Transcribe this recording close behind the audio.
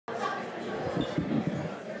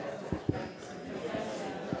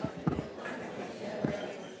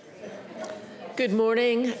Good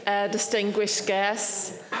morning, distinguished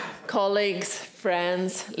guests, colleagues,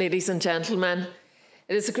 friends, ladies and gentlemen.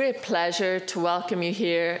 It is a great pleasure to welcome you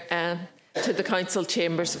here to the Council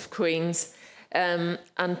Chambers of Queens and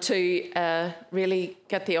to really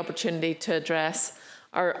get the opportunity to address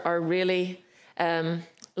our really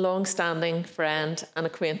long-standing friend and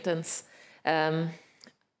acquaintance. I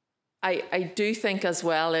do think as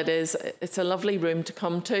well it's a lovely room to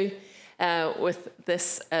come to with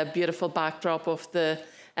this beautiful backdrop of the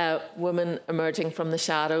woman emerging from the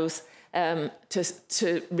shadows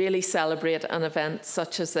to really celebrate an event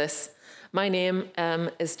such as this. My name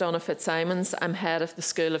is Donna Fitzsimons. I'm head of the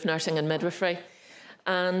School of Nursing and Midwifery.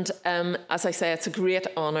 And as I say, it's a great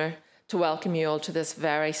honour to welcome you all to this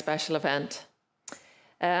very special event.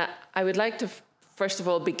 I would like to first of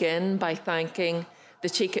all begin by thanking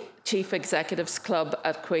the Chief Executives Club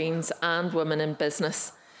at Queen's and Women in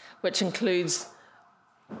Business, which includes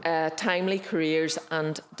Timely Careers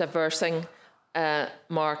and Diversing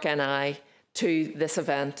Mark and I to this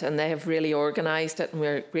event, and they have really organised it, and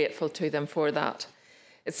we're grateful to them for that.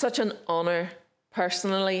 It's such an honour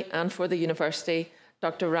personally and for the University,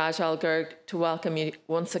 Dr Raja Al Gurg, to welcome you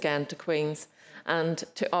once again to Queen's and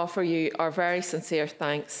to offer you our very sincere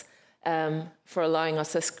thanks for allowing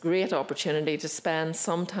us this great opportunity to spend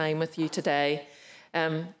some time with you today,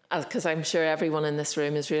 because I'm sure everyone in this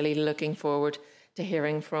room is really looking forward to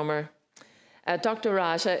hearing from her. Dr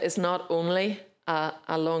Raja is not only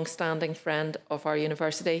a long-standing friend of our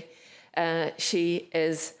university, she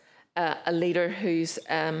is a leader whose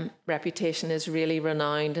reputation is really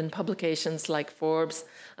renowned in publications like Forbes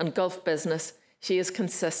and Gulf Business. She is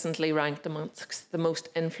consistently ranked amongst the most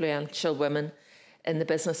influential women in the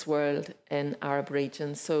business world in Arab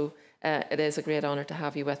regions. So it is a great honour to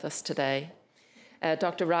have you with us today.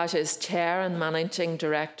 Dr Raja is Chair and Managing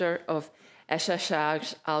Director of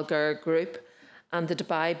Easa Al Gurg Group and the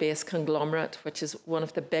Dubai-based conglomerate, which is one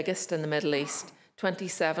of the biggest in the Middle East,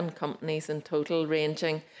 27 companies in total,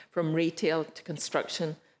 ranging from retail to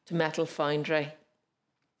construction to metal foundry.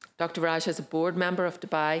 Dr Raja is a board member of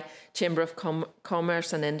Dubai Chamber of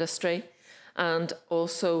Commerce and Industry and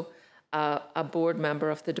also a board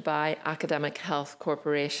member of the Dubai Academic Health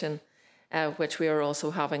Corporation, which we are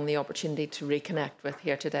also having the opportunity to reconnect with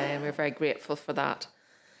here today, and we're very grateful for that.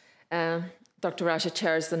 Dr Raja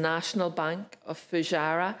chairs the National Bank of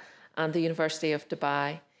Fujairah and the University of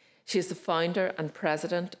Dubai. She is the founder and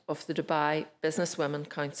president of the Dubai Businesswoman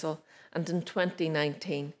Council, and in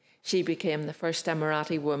 2019 she became the first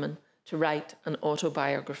Emirati woman to write an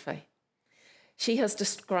autobiography. She has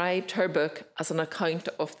described her book as an account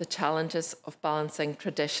of the challenges of balancing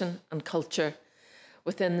tradition and culture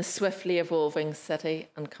within the swiftly evolving city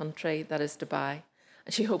and country that is Dubai.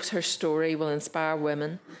 And she hopes her story will inspire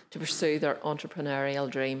women to pursue their entrepreneurial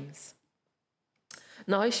dreams.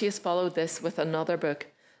 Now she has followed this with another book,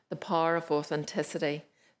 The Power of Authenticity,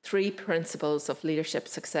 3 Principles of Leadership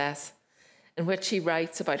Success, in which she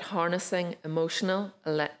writes about harnessing emotional,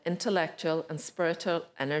 intellectual and spiritual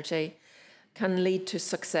energy can lead to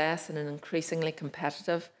success in an increasingly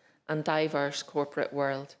competitive and diverse corporate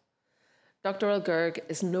world. Dr Al Gurg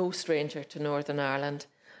is no stranger to Northern Ireland,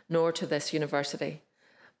 nor to this university,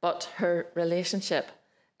 but her relationship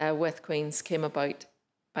with Queen's came about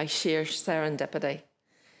by sheer serendipity.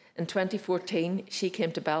 In 2014, she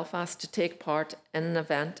came to Belfast to take part in an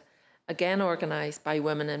event, again organised by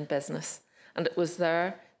Women in Business, and it was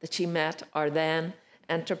there that she met our then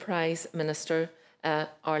Enterprise Minister,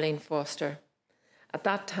 Arlene Foster. At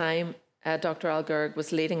that time, Dr Al Gurg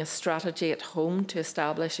was leading a strategy at home to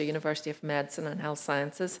establish a University of Medicine and Health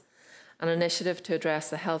Sciences, an initiative to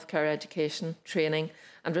address the healthcare education, training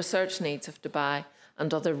and research needs of Dubai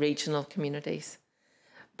and other regional communities.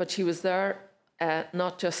 But she was there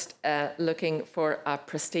not just looking for a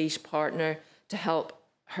prestige partner to help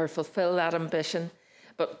her fulfil that ambition,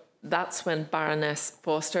 but that's when Baroness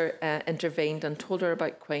Foster intervened and told her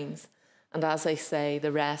about Queen's. And as I say,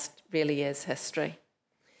 the rest really is history.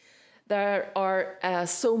 There are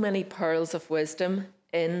so many pearls of wisdom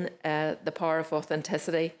in The Power of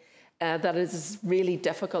Authenticity that it is really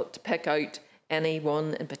difficult to pick out any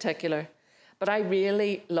one in particular. But I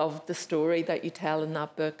really loved the story that you tell in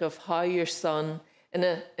that book of how your son, in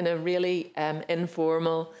a really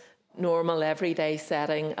informal, normal, everyday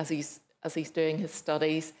setting, as he's doing his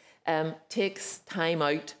studies, takes time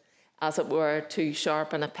out, as it were, to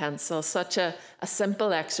sharpen a pencil. Such a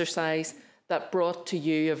simple exercise that brought to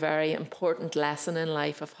you a very important lesson in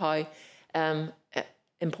life of how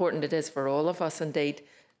important it is for all of us, indeed,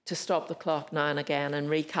 to stop the clock now and again and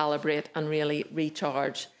recalibrate and really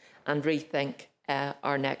recharge and rethink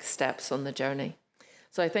our next steps on the journey.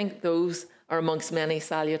 So I think those are amongst many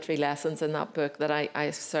salutary lessons in that book that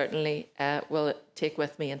I certainly will take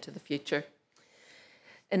with me into the future.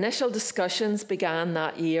 Initial discussions began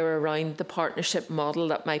that year around the partnership model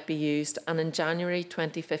that might be used, and in January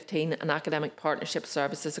 2015 an academic partnership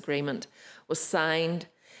services agreement was signed,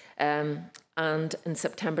 and in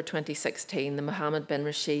September 2016 the Mohammed bin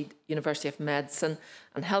Rashid University of Medicine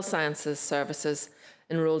and Health Sciences Services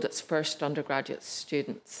enrolled its first undergraduate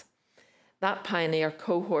students. That pioneer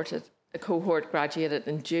cohort graduated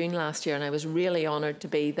in June last year, and I was really honoured to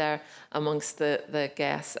be there amongst the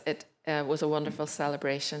guests. It was a wonderful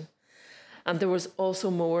celebration. And there was also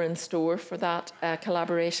more in store for that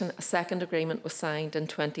collaboration. A second agreement was signed in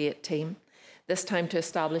 2018, this time to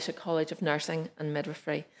establish a College of Nursing and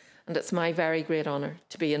Midwifery, and it's my very great honour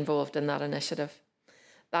to be involved in that initiative.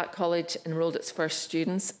 That college enrolled its first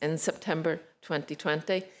students in September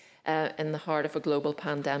 2020 in the heart of a global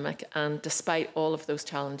pandemic, and despite all of those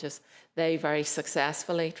challenges, they very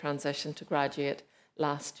successfully transitioned to graduate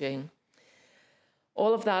last June.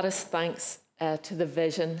 All of that is thanks to the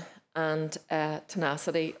vision and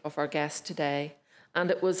tenacity of our guest today,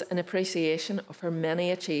 and it was an appreciation of her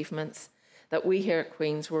many achievements that we here at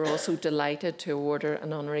Queen's were also delighted to award her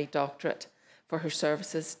an honorary doctorate for her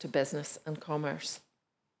services to business and commerce.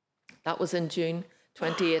 That was in June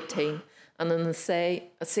 2018, and on the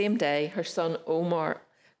same day her son Omar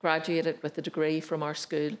graduated with a degree from our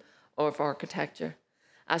School of Architecture.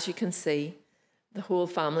 As you can see, the whole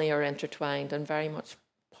family are intertwined and very much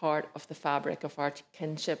part of the fabric of our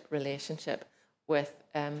kinship relationship with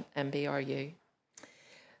MBRU.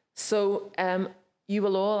 So you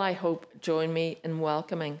will all, I hope, join me in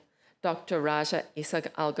welcoming Dr Raja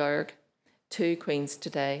Al Gurg to Queen's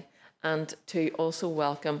today, and to also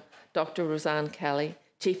welcome Dr Roseann Kelly,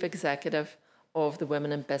 Chief Executive of the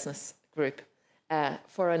Women in Business Group,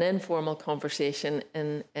 for an informal conversation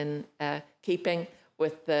in keeping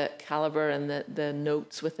with the calibre and the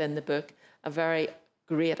notes within the book, a very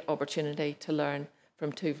great opportunity to learn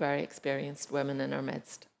from two very experienced women in our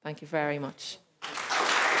midst. Thank you very much.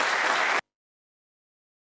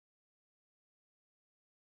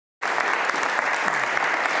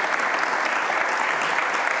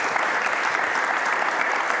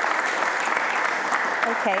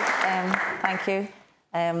 Okay, thank you.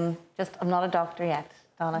 I'm not a doctor yet,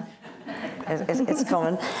 Donna. It's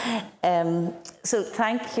coming. So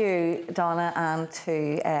thank you, Donna, and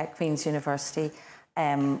to Queen's University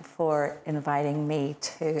for inviting me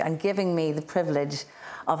to and giving me the privilege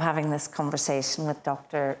of having this conversation with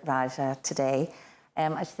Dr Raja today.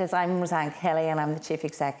 As she says, I'm Roseann Kelly, and I'm the Chief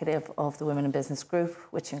Executive of the Women in Business Group,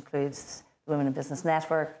 which includes the Women in Business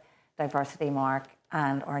Network, Diversity Mark,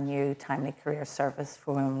 and our new Timely Career Service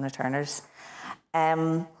for women returners.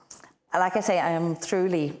 Like I say, I am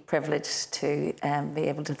truly privileged to be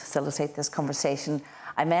able to facilitate this conversation.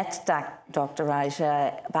 I met Dr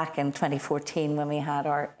Raja back in 2014 when we had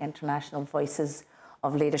our International Voices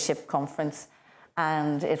of Leadership conference,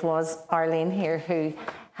 and it was Arlene here who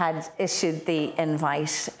had issued the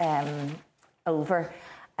invite over.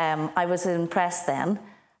 I was impressed then,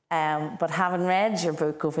 but having read your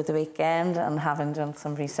book over the weekend and having done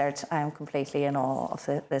some research, I am completely in awe of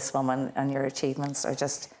this woman, and your achievements are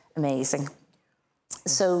just amazing.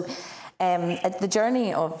 So the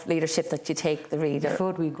journey of leadership that you take the reader.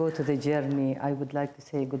 Before we go to the journey, I would like to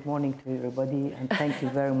say good morning to everybody, and thank you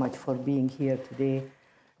very much for being here today.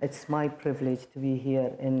 It's my privilege to be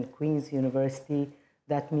here in Queen's University.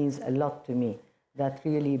 That means a lot to me. That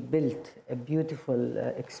really built a beautiful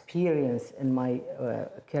experience in my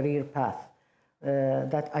career path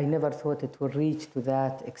that I never thought it would reach to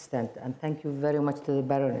that extent. And thank you very much to the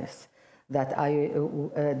Baroness that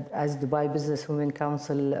as Dubai Businesswomen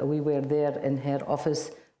Council, we were there in her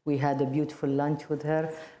office. We had a beautiful lunch with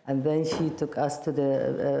her, and then she took us to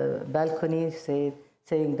the balcony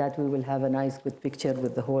saying that we will have a nice, good picture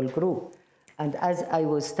with the whole group. And as I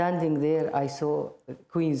was standing there, I saw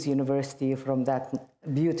Queen's University from that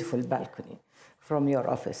beautiful balcony from your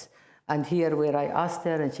office. And here where I asked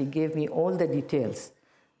her, and she gave me all the details.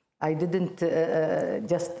 I didn't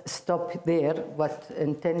just stop there, but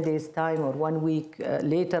in 10 days' time or 1 week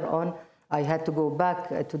later on, I had to go back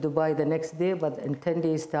to Dubai the next day, but in 10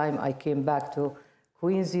 days' time, I came back to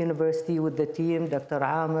Queen's University with the team, Dr.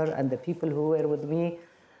 Amr and the people who were with me,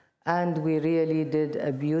 and we really did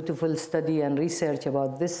a beautiful study and research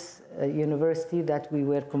about this university that we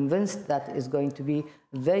were convinced that is going to be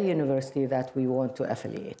the university that we want to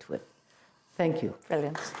affiliate with. Thank you.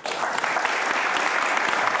 Brilliant.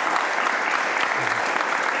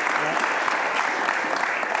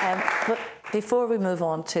 Before we move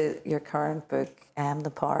on to your current book,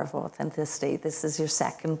 The Power of Authenticity, this is your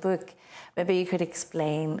second book. Maybe you could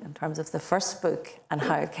explain in terms of the first book and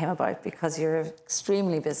how it came about, because you're an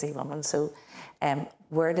extremely busy woman. So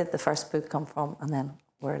where did the first book come from, and then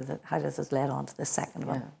how does it lead on to the second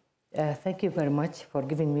one? Thank you very much for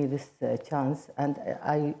giving me this chance. And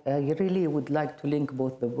I really would like to link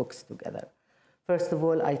both the books together. First of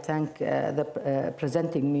all, I thank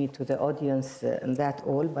presenting me to the audience and that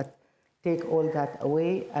all, but take all that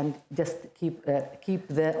away and just keep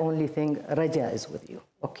the only thing, Raja is with you,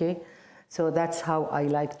 okay? So that's how I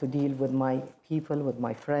like to deal with my people, with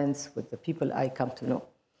my friends, with the people I come to know.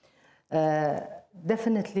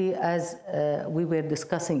 Definitely, as we were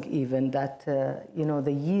discussing even, that, you know,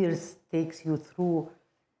 the years takes you through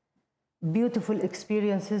beautiful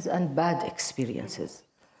experiences and bad experiences.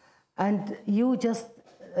 And you just,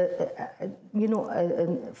 you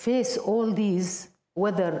know, face all these,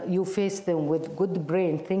 whether you face them with good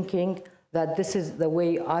brain thinking that this is the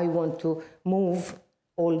way I want to move,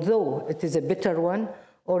 although it is a bitter one,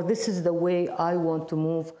 or this is the way I want to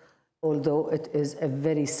move, although it is a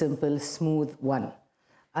very simple, smooth one.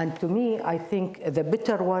 And to me, I think the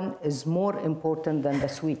bitter one is more important than the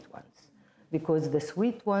sweet ones, because the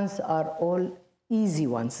sweet ones are all easy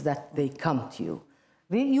ones that they come to you.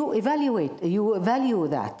 You evaluate, you value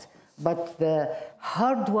that, but the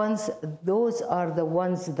hard ones, those are the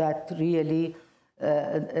ones that really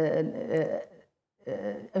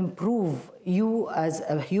improve you as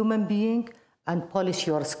a human being and polish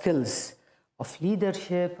your skills of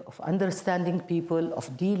leadership, of understanding people,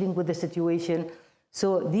 of dealing with the situation.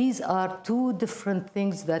 So these are two different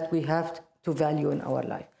things that we have to value in our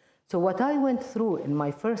life. So what I went through in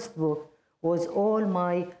my first book was all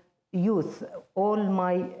my youth, all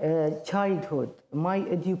my childhood, my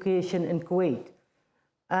education in Kuwait.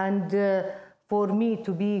 And for me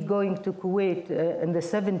to be going to Kuwait in the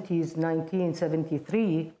 70s,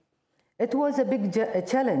 1973, it was a big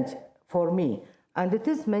challenge for me. And it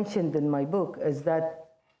is mentioned in my book is that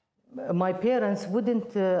my parents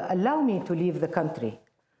wouldn't allow me to leave the country.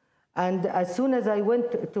 And as soon as I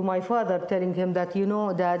went to my father telling him that, you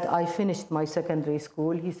know, Dad, I finished my secondary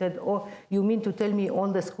school, he said, oh, you mean to tell me all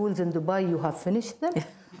the schools in Dubai, you have finished them?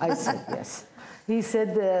 I said, yes. He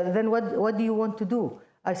said, then what do you want to do?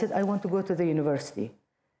 I said, I want to go to the university.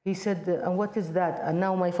 He said, and what is that? And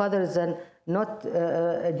now my father is not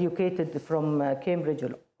educated from Cambridge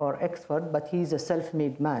or Oxford, but he's a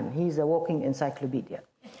self-made man. He's a walking encyclopedia.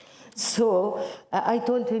 So I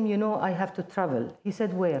told him, you know, I have to travel. He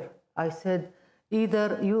said, where? I said,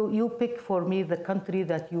 either you pick for me the country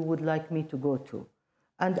that you would like me to go to.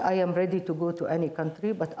 And I am ready to go to any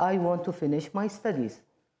country, but I want to finish my studies.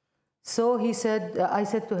 So he said, I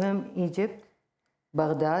said to him, Egypt,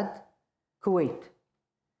 Baghdad, Kuwait.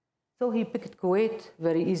 So he picked Kuwait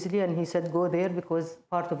very easily, and he said, go there because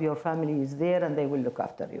part of your family is there and they will look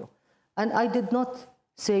after you. And I did not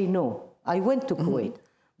say no. I went to Kuwait.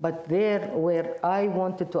 But there, where I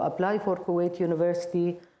wanted to apply for Kuwait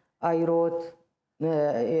University, I wrote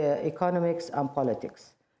economics and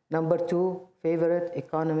politics. Number 2, favorite,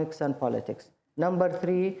 economics and politics. Number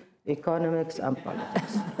 3, economics and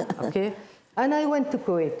politics. Okay? And I went to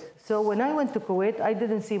Kuwait. So when I went to Kuwait, I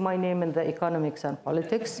didn't see my name in the economics and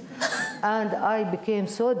politics. And I became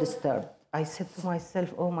so disturbed. I said to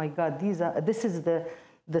myself, oh my God, this is the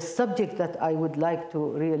subject that I would like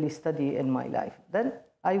to really study in my life. Then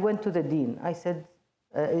I went to the dean. I said,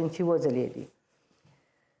 and she was a lady.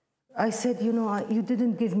 I said, you know, you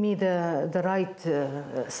didn't give me the right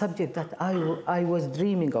subject that I was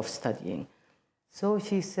dreaming of studying. So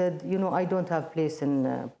she said, you know, I don't have place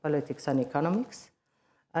in politics and economics,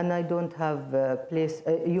 and I don't have place.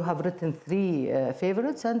 You have written 3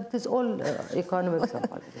 favorites, and it is all economics and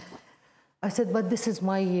politics. I said, but this is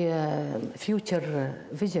my future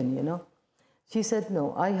vision, you know. She said,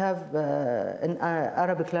 no, I have an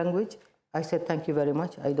Arabic language. I said, thank you very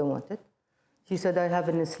much. I don't want it. She said, I have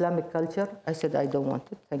an Islamic culture. I said, I don't want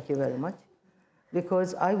it. Thank you very much.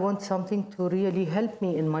 Because I want something to really help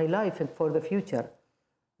me in my life and for the future.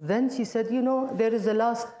 Then she said, you know, there is a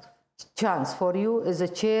last chance for you is a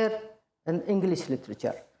chair in English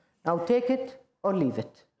literature. Now take it or leave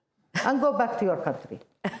it and go back to your country.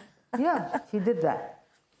 Yeah, she did that.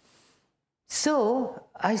 So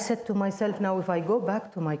I said to myself, now if I go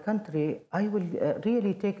back to my country, I will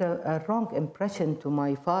really take a wrong impression to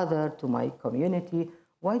my father, to my community.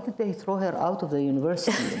 Why did they throw her out of the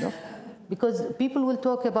university, you know? Because people will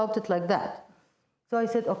talk about it like that. So I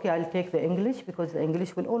said, okay, I'll take the English because the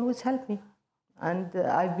English will always help me. And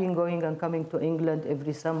I've been going and coming to England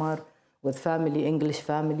every summer with family, English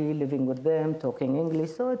family, living with them, talking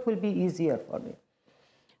English, so it will be easier for me.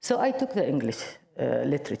 So I took the English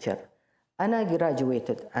literature and I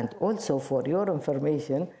graduated. And also for your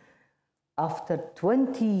information, after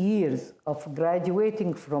 20 years of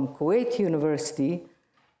graduating from Kuwait University,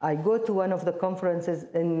 I go to one of the conferences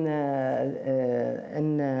in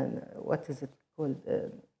what is it called?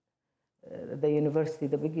 The university,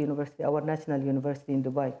 the big university, our national university in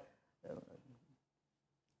Dubai.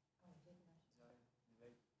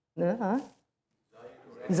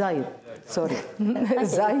 Zayed, sorry.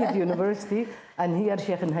 Zayed University, and here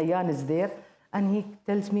Sheikh Nahyan is there, and he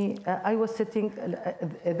tells me, I was sitting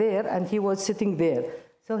there and he was sitting there.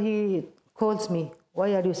 So he calls me,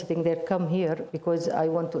 why are you sitting there? Come here, because I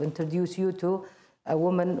want to introduce you to a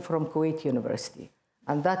woman from Kuwait University.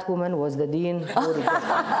 And that woman was the dean.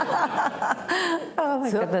 Oh my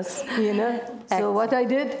goodness. You know, so what I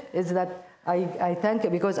did is that I thanked her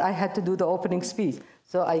because I had to do the opening speech.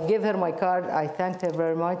 So I gave her my card. I thanked her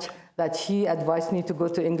very much that she advised me to go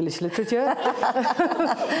to English literature.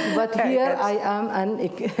 But very here good. I am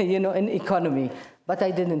in economy. But I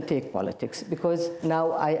didn't take politics because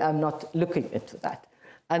now I am not looking into that.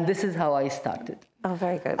 And this is how I started. Oh,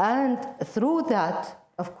 very good. And through that,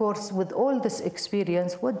 of course, with all this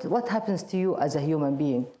experience, what happens to you as a human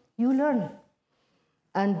being? You learn.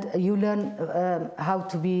 And you learn how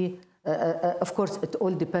to be, of course, it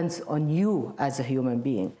all depends on you as a human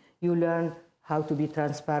being. You learn how to be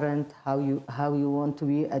transparent, how you want to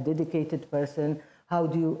be a dedicated person,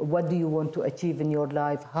 what do you want to achieve in your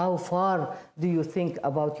life, how far do you think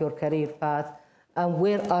about your career path, and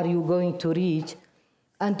where are you going to reach.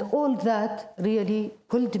 And all that really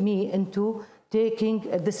pulled me into taking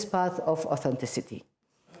this path of authenticity.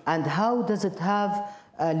 And how does it have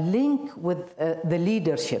a link with the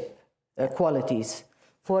leadership qualities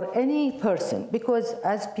for any person? Because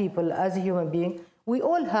as people, as a human being, we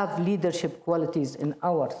all have leadership qualities in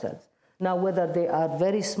ourselves. Now, whether they are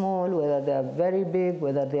very small, whether they are very big,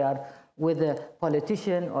 whether they are with a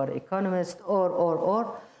politician or economist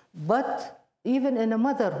but even in a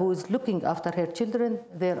mother who is looking after her children,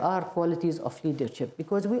 there are qualities of leadership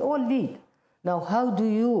because we all lead. Now, how do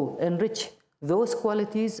you enrich those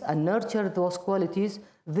qualities and nurture those qualities?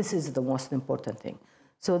 This is the most important thing.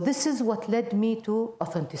 So this is what led me to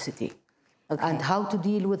authenticity and how to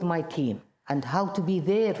deal with my team and how to be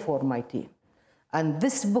there for my team. And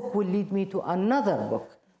this book will lead me to another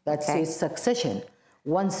book that says Succession.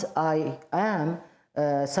 Once I am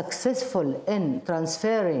successful in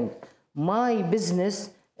transferring my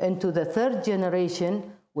business into the third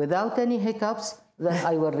generation without any hiccups, then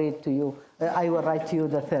I will read to you. I will write to you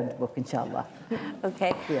the third book, inshallah.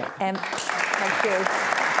 Okay. Yeah. Thank you.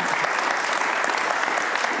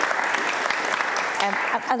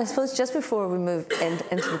 And I suppose just before we move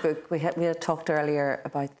into the book, we had talked earlier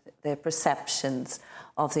about the perceptions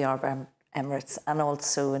of the Arab Emirates and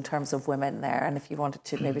also in terms of women there. And if you wanted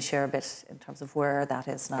to maybe share a bit in terms of where that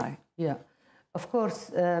is now. Yeah, of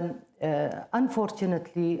course.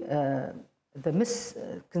 Unfortunately, the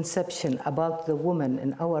misconception about the woman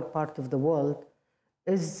in our part of the world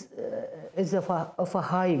is of a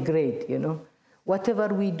high grade, you know. Whatever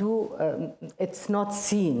we do, it's not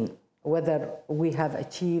seen whether we have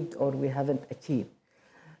achieved or we haven't achieved.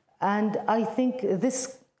 And I think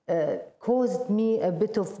this caused me a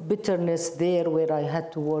bit of bitterness there where I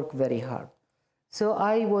had to work very hard. So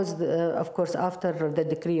I was, of course, after the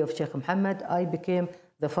decree of Sheikh Mohammed, I became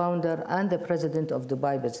the founder and the president of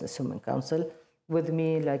Dubai Businesswoman Council, with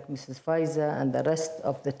me like Mrs. Faiza and the rest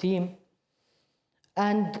of the team.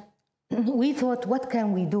 And we thought, what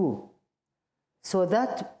can we do? So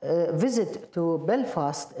that visit to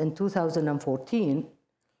Belfast in 2014,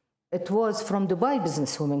 it was from Dubai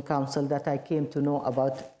Businesswoman Council that I came to know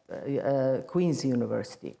about Queen's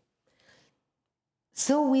University.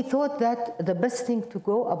 So we thought that the best thing to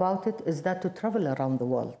go about it is that to travel around the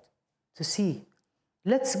world, to see.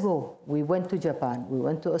 Let's go. We went to Japan, we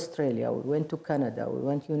went to Australia, we went to Canada, we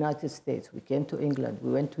went to United States, we came to England,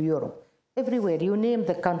 we went to Europe. Everywhere, you name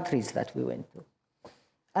the countries that we went to.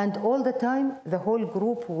 And all the time, the whole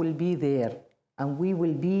group will be there. And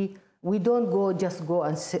we don't just go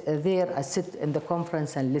and sit there and sit in the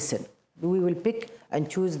conference and listen. We will pick and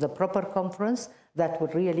choose the proper conference that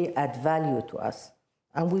would really add value to us.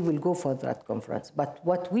 And we will go for that conference. But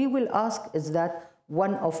what we will ask is that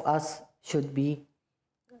one of us should be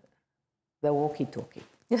the walkie-talkie.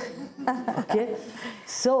 Okay?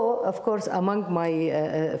 So, of course, among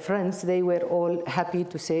my friends, they were all happy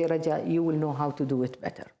to say, Raja, you will know how to do it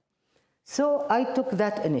better. So I took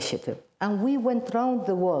that initiative. And we went around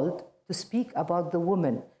the world to speak about the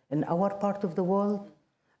women in our part of the world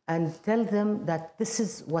and tell them that this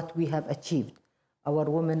is what we have achieved. Our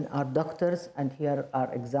women are doctors, and here are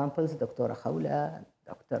examples, Dr. Khawla,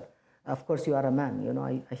 Dr. Of course, you are a man, you know,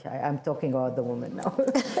 I'm talking about the women now.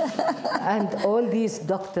 And all these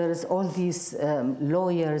doctors, all these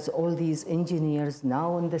lawyers, all these engineers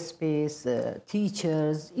now in the space,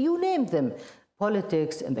 teachers, you name them,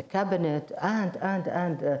 politics in the cabinet,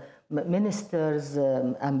 and ministers,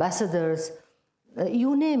 ambassadors, you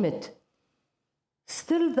name it.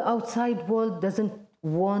 Still, the outside world doesn't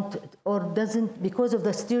want, or doesn't, because of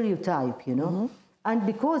the stereotype, you know. Mm-hmm. And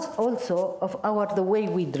because also of the way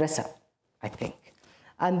we dress up, I think.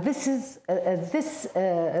 And this is,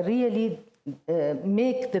 really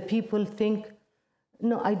make the people think,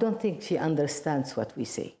 no, I don't think she understands what we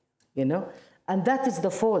say, you know? And that is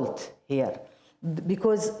the fault here.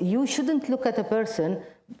 Because you shouldn't look at a person,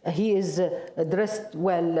 he is dressed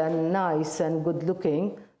well and nice and good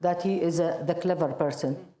looking, that he is the clever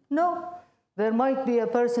person. No, there might be a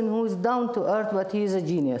person who is down to earth, but he is a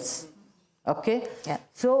genius. Okay? Yeah.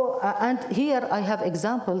 So, and here I have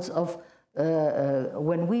examples of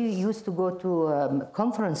when we used to go to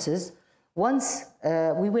conferences. Once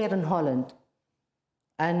we were in Holland,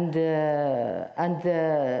 and the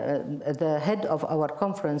head of our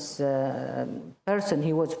conference person,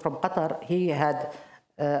 he was from Qatar, he had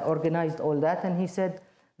organized all that, and he said,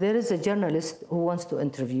 there is a journalist who wants to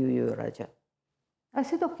interview you, Raja. I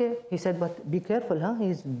said, okay. He said, but be careful, huh?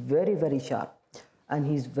 He's very, very sharp, and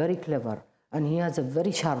he's very clever, and he has a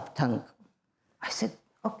very sharp tongue. I said,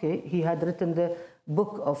 okay. He had written the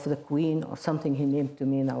book of the Queen or something he named to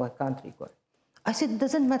me, now I can't recall. I said, it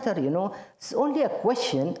doesn't matter, you know, it's only a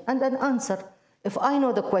question and an answer. If I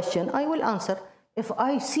know the question, I will answer. If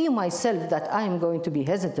I see myself that I am going to be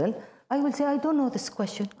hesitant, I will say, I don't know this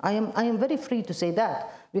question. I am very free to say that,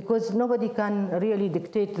 because nobody can really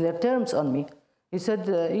dictate their terms on me. He said,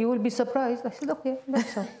 you will be surprised. I said, okay,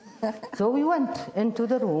 that's all. So we went into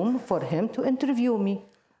the room for him to interview me.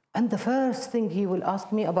 And the first thing he will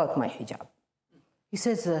ask me about my hijab. He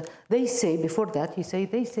says, they say, before that, they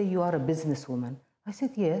say you are a businesswoman. I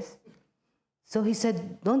said, yes. So he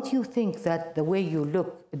said, don't you think that the way you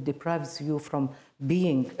look, it deprives you from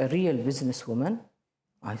being a real businesswoman?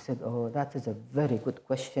 I said, oh, that is a very good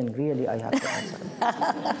question. Really, I have to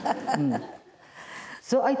answer.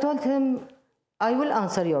 So I told him, I will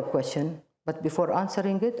answer your question, but before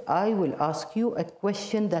answering it, I will ask you a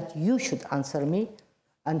question that you should answer me,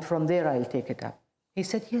 and from there I'll take it up. He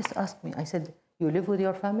said, yes, ask me. I said, you live with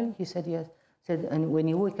your family? He said, yes. I said, and when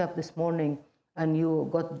you wake up this morning and you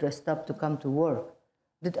got dressed up to come to work,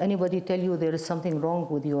 did anybody tell you there is something wrong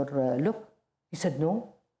with your look? He said,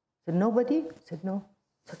 no. I said, nobody? I said, no.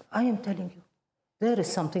 I said, I am telling you, there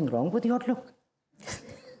is something wrong with your look.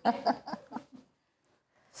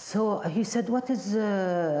 So he said, what is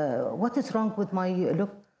wrong with my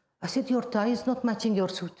look? I said, your tie is not matching your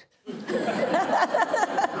suit.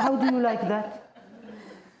 How do you like that?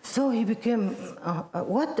 So he became,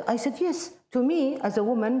 what? I said, yes, to me, as a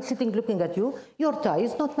woman sitting looking at you, your tie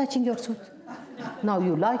is not matching your suit. Now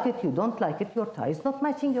you like it, you don't like it, your tie is not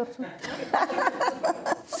matching your suit.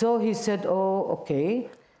 So he said, oh, okay,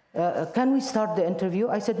 can we start the interview?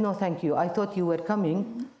 I said, no, thank you. I thought you were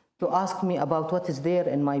coming to ask me about what is there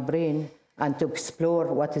in my brain and to explore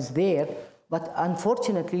what is there. But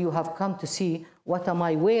unfortunately, you have come to see what am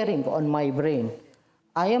I wearing on my brain.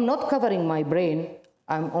 I am not covering my brain.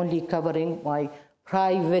 I'm only covering my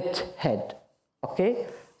private head. Okay?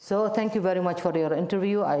 So thank you very much for your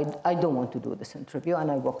interview. I don't want to do this interview,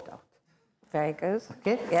 and I walked out. Very good.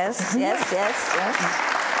 Okay? Yes, yes, yes, yes.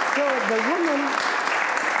 So the women,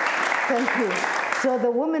 thank you. So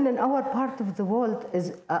the women in our part of the world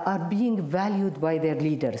are being valued by their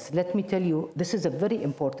leaders. Let me tell you, this is a very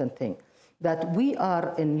important thing, that we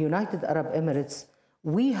are in United Arab Emirates,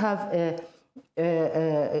 we have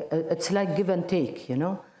it's like give and take, you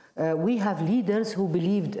know. We have leaders who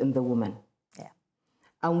believed in the woman. Yeah.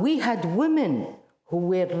 And we had women who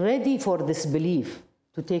were ready for this belief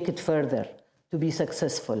to take it further, to be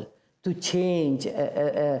successful, to change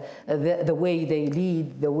the way they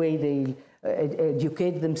lead, the way they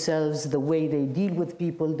educate themselves, the way they deal with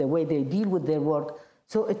people, the way they deal with their work.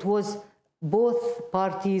 So it was both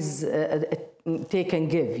parties take and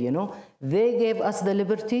give, you know. They gave us the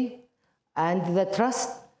liberty and the trust,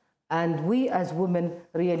 and we as women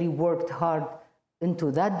really worked hard into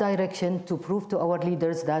that direction to prove to our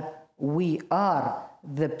leaders that we are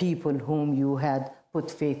the people whom you had put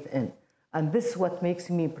faith in. And this is what makes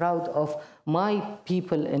me proud of my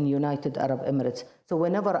people in United Arab Emirates. So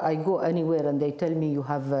whenever I go anywhere and they tell me you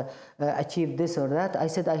have achieved this or that, I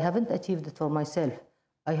said, I haven't achieved it for myself.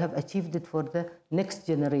 I have achieved it for the next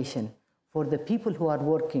generation, for the people who are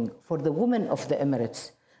working, for the women of the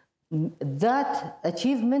Emirates. That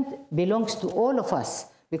achievement belongs to all of us,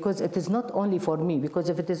 because it is not only for me. Because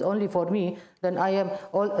if it is only for me, then I am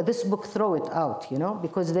all this book, throw it out, you know,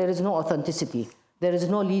 because there is no authenticity, there is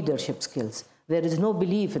no leadership skills, there is no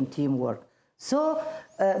belief in teamwork. So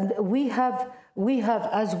we have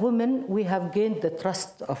as women, we have gained the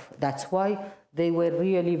trust of. That's why they were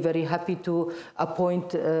really very happy to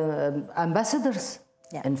appoint ambassadors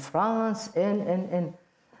in France, and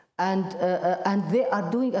they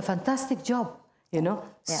are doing a fantastic job, you know.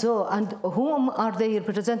 Yeah. So, and whom are they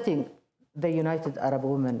representing? The United Arab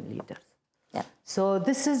Women Leaders. Yeah. So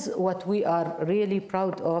this is what we are really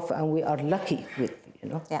proud of, and we are lucky with, you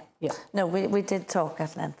know. Yeah. Yeah. No, we did talk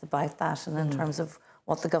at length about that, and in terms of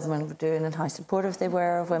what the government were doing and how supportive they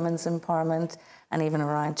were of women's empowerment, and even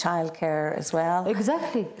around childcare as well.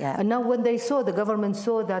 Exactly. Yeah. And now when the government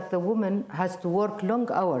saw that the woman has to work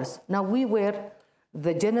long hours. Now we were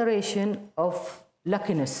the generation of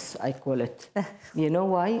luckiness, I call it. You know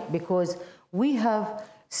why? Because we have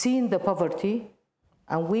seen the poverty,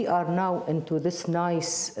 and we are now into this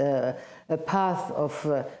nice path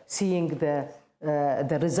of seeing the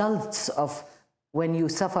results of when you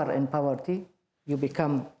suffer in poverty, you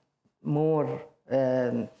become more,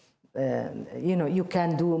 you know, you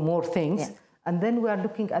can do more things. Yeah. And then we are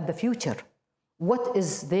looking at the future. What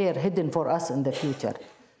is there hidden for us in the future?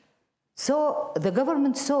 So the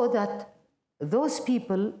government saw that those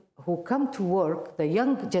people who come to work, the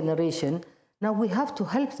young generation, now we have to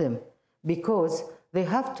help them, because they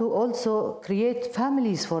have to also create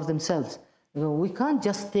families for themselves. You know, we can't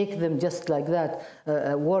just take them just like that,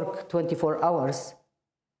 work 24 hours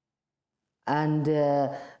and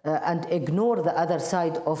ignore the other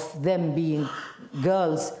side of them being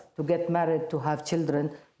girls to get married, to have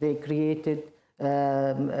children. They created,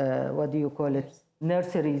 what do you call it,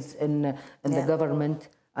 nurseries in the government,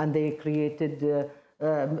 and they created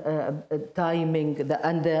timing,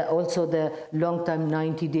 and also the long time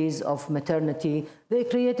 90 days of maternity. They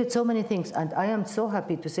created so many things, and I am so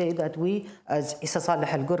happy to say that we, as Easa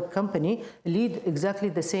Saleh Al Gurg company, lead exactly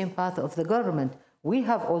the same path of the government. We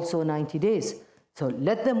have also 90 days. So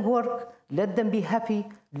let them work, let them be happy,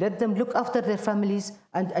 let them look after their families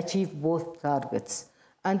and achieve both targets.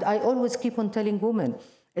 And I always keep on telling women,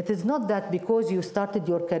 it is not that because you started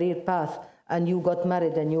your career path and you got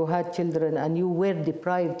married and you had children and you were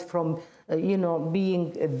deprived from, you know,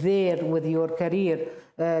 being there with your career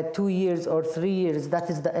 2 years or 3 years, that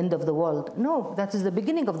is the end of the world. No, that is the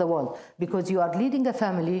beginning of the world, because you are leading a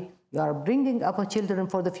family, you are bringing up children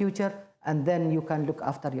for the future, and then you can look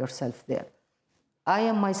after yourself there. I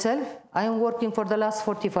am myself, I am working for the last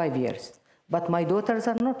 45 years, but my daughters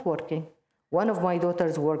are not working. One of my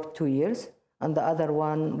daughters worked 2 years, and the other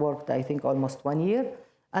one worked, I think, almost 1 year.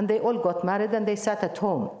 And they all got married and they sat at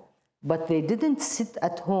home. But they didn't sit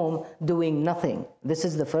at home doing nothing. This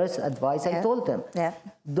is the first advice I told them. Yeah.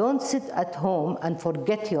 Don't sit at home and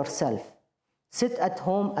forget yourself. Sit at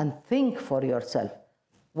home and think for yourself.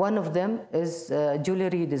 One of them is a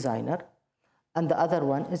jewelry designer, and the other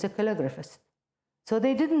one is a calligraphist. So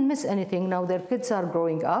they didn't miss anything. Now their kids are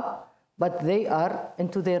growing up, but they are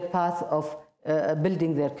into their path of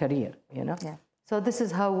building their career, you know? Yeah. So this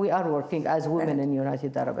is how we are working as women in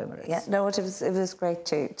United Arab Emirates. Yeah, no, it was great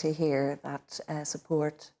to hear that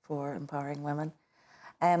support for empowering women.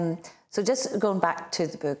 So just going back to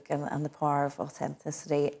the book and the power of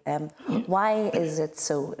authenticity, why is it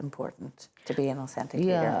so important to be an authentic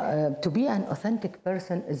leader? To be an authentic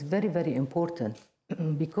person is very, very important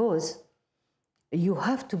because you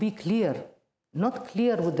have to be clear, not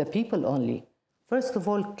clear with the people only. First of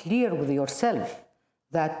all, clear with yourself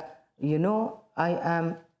that, you know, I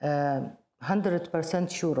am 100%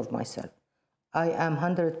 sure of myself. I am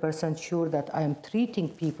 100% sure that I am treating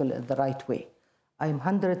people the right way. I am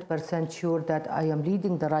 100% sure that I am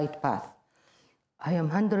leading the right path. I am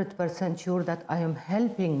 100% sure that I am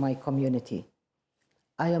helping my community.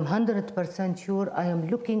 I am 100% sure I am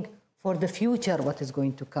looking for the future, what is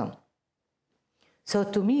going to come. So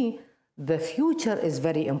to me, the future is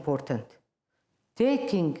very important.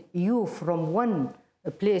 Taking you from one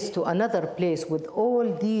place to another place with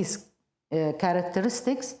all these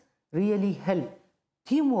characteristics really help.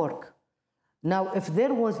 Teamwork. Now, if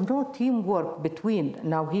there was no teamwork between,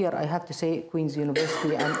 now here I have to say Queen's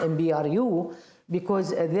University and MBRU, because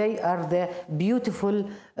they are the beautiful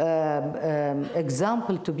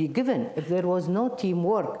example to be given. If there was no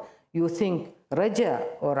teamwork, you think Raja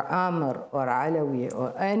or Amr or Alawi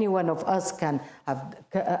or any one of us can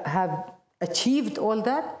have achieved all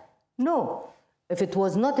that? No. If it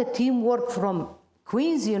was not a teamwork from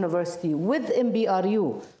Queen's University with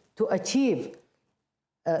MBRU to achieve,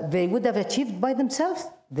 they would have achieved by themselves?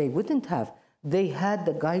 They wouldn't have. They had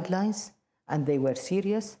the guidelines and they were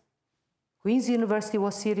serious. Queen's University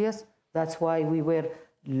was serious. That's why we were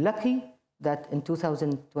lucky that in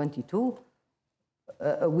 2022,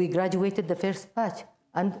 we graduated the first batch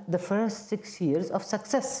and the first 6 years of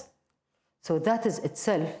success. So that is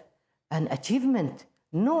itself an achievement.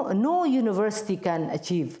 No university can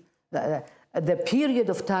achieve the period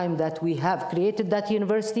of time that we have created that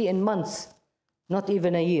university in months, not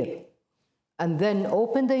even a year. And then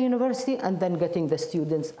open the university and then getting the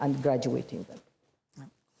students and graduating them.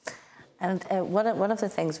 And one of the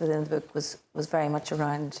things within the book was very much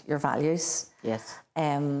around your values. Yes.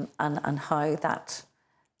 And how that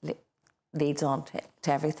leads on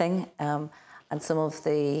to everything. And some of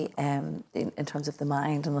the, in terms of the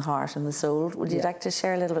mind and the heart and the soul. Would you like to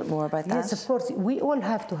share a little bit more about that? Yes, of course. We all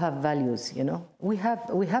have to have values, you know. We have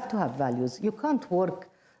to have values. You can't work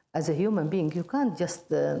as a human being. You can't just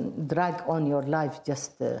drag on your life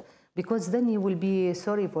just because then you will be,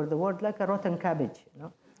 sorry for the word, like a rotten cabbage, you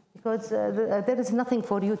know. Because there is nothing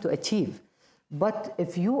for you to achieve. But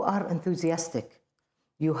if you are enthusiastic,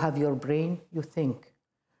 you have your brain, you think.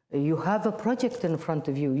 You have a project in front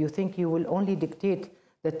of you. You think you will only dictate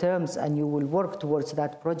the terms and you will work towards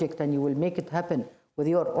that project and you will make it happen with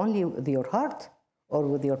only with your heart or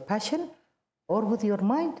with your passion or with your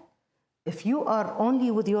mind. If you are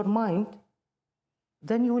only with your mind,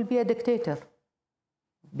 then you will be a dictator.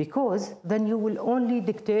 Because then you will only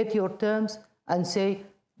dictate your terms and say,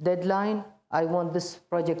 deadline, I want this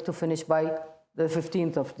project to finish by the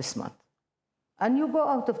 15th of this month. And you go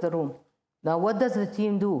out of the room. Now, what does the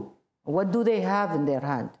team do? What do they have in their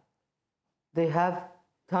hand? They have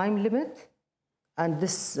time limit, and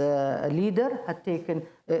this leader had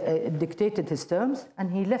dictated his terms,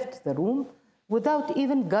 and he left the room without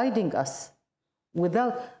even guiding us,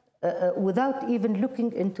 without even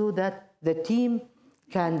looking into that the team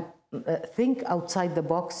can think outside the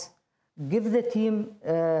box, give the team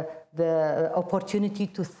the opportunity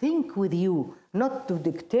to think with you, not to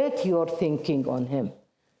dictate your thinking on him.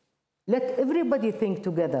 Let everybody think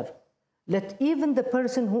together. Let even the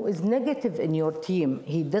person who is negative in your team,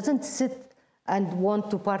 he doesn't sit and want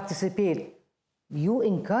to participate. You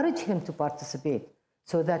encourage him to participate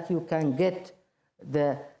so that you can get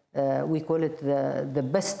the, we call it the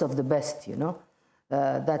best of the best, you know.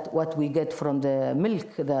 That what we get from the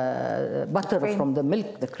milk, the butter from the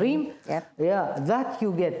milk, the cream, yeah, that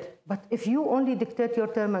you get. But if you only dictate your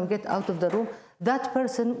term and get out of the room, that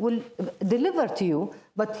person will deliver to you,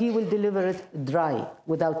 but he will deliver it dry,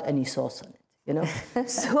 without any sauce on it, you know.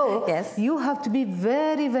 So yes. You have to be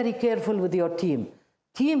very, very careful with your team.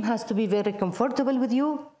 Team has to be very comfortable with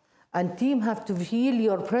you, and team have to feel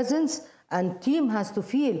your presence, and team has to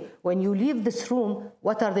feel when you leave this room,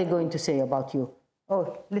 what are they going to say about you?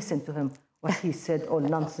 Oh, listen to him, what he said, all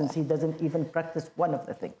nonsense, he doesn't even practice one of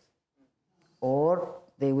the things. Or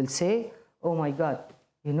they will say, oh my God,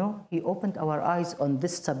 you know, he opened our eyes on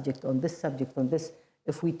this subject, on this subject, on this.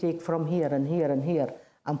 If we take from here and here and here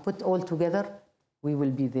and put all together, we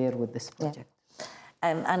will be there with this project.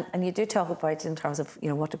 Yeah. And you do talk about, in terms of, you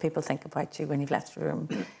know, what do people think about you when you've left the room?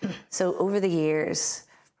 So over the years,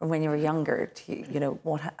 from when you were younger, you know,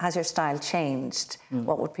 what has your style changed?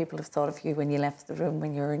 What would people have thought of you when you left the room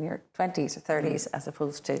when you were in your 20s or 30s as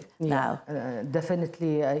opposed to now?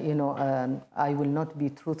 Definitely, you know, I will not be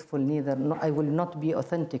truthful neither. No, I will not be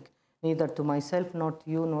authentic, neither to myself, nor to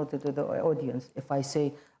you, nor to the audience. If I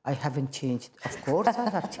say I haven't changed, of course I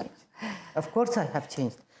have changed. Of course I have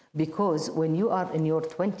changed. Because when you are in your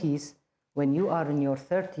 20s, when you are in your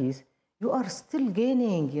 30s, you are still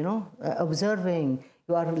gaining, you know, observing.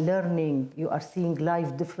 You are learning, you are seeing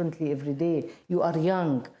life differently every day. You are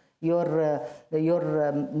young, your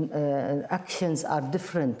actions are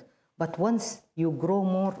different. But once you grow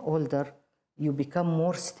more older, you become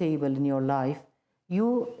more stable in your life,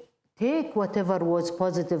 you take whatever was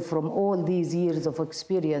positive from all these years of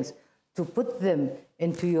experience to put them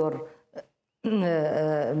into your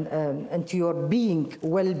being,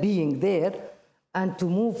 well-being there, and to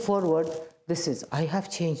move forward. I have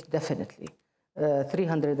changed definitely.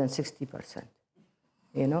 360%,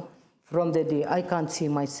 you know, from the day I can't see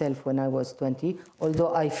myself when I was 20,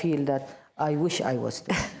 although I feel that I wish I was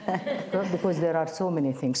 20, because there are so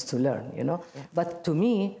many things to learn, you know. Yeah. But to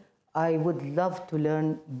me, I would love to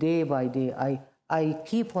learn day by day. I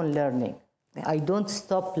keep on learning. Yeah. I don't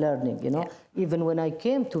stop learning, you know. Yeah. Even when I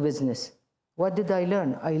came to business, what did I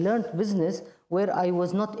learn? I learned business where I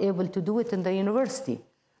was not able to do it in the university.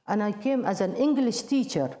 And I came as an English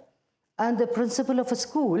teacher and the principal of a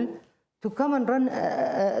school to come and run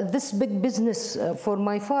this big business for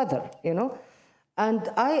my father, you know. And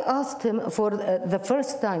I asked him for the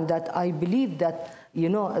first time that I believe that, you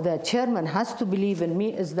know, the chairman has to believe in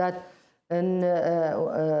me, is that in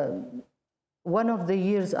one of the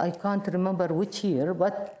years, I can't remember which year,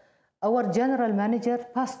 but our general manager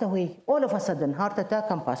passed away. All of a sudden, heart attack,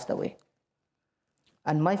 and passed away.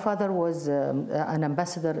 And my father was an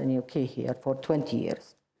ambassador in UK here for 20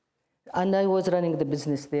 years. And I was running the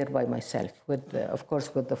business there by myself, with, of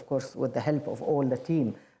course, with the help of all the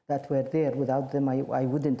team that were there. Without them, I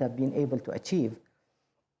wouldn't have been able to achieve.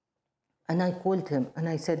 And I called him and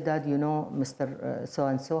I said, Dad, you know, Mr.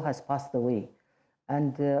 So-and-so has passed away.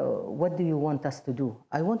 And what do you want us to do?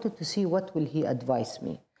 I wanted to see what will he advise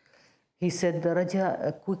me. He said,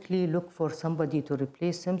 Raja, quickly look for somebody to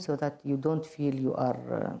replace him so that you don't feel you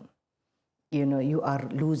are, you know, you are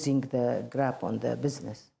losing the grip on the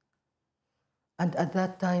business. And at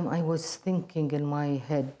that time, I was thinking in my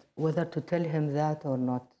head whether to tell him that or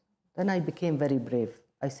not. Then I became very brave.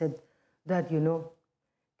 I said, Dad, you know,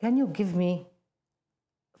 can you give me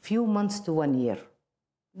a few months to 1 year?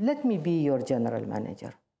 Let me be your general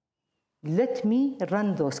manager. Let me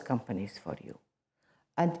run those companies for you.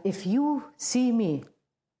 And if you see me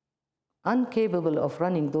incapable of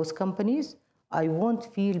running those companies, I won't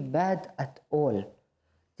feel bad at all.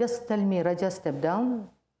 Just tell me, Raja, step down.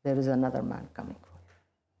 There is another man coming for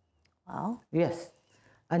you. Wow. Yes.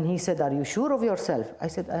 And he said, are you sure of yourself? I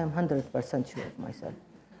said, I am 100% sure of myself.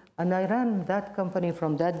 And I ran that company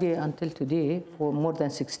from that day until today for more than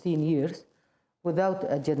 16 years without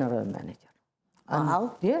a general manager.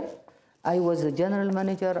 Wow. And yeah, I was a general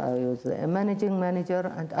manager, I was a managing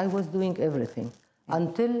manager, and I was doing everything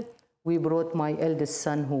until we brought my eldest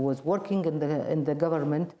son, who was working in the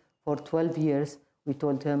government for 12 years. We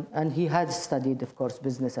told him, and he had studied, of course,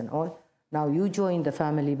 business and all. Now you join the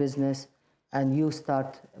family business and you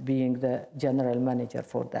start being the general manager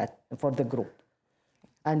for the group.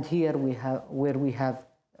 And here we have, where we have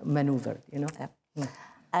maneuvered, you know. Yeah.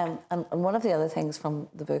 And one of the other things from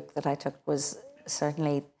the book that I took was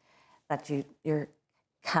certainly that you're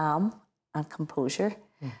calm and composure.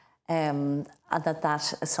 And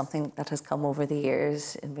that is something that has come over the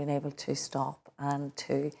years in being able to stop and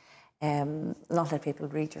to not let people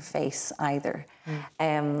read your face either.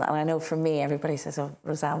 And I know for me, everybody says, oh,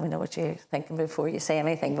 Roseann, we know what you're thinking before you say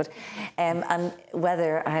anything. But and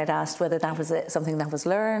whether I had asked whether that was something that was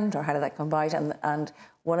learned or how did that come about. And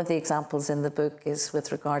one of the examples in the book is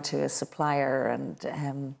with regard to a supplier.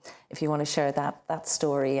 And if you want to share that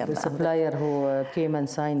story. And, the supplier who came and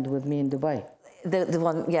signed with me in Dubai. The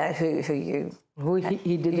one, yeah, who you...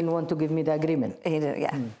 He didn't want to give me the agreement. He did,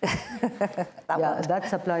 yeah. That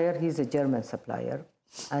supplier, he's a German supplier.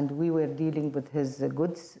 And we were dealing with his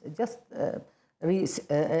goods just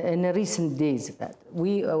in recent days.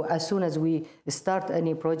 As soon as we start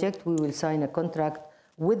any project, we will sign a contract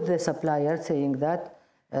with the supplier saying that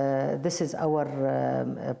this is our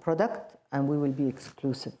product and we will be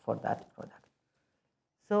exclusive for that product.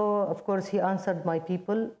 So, of course, he answered my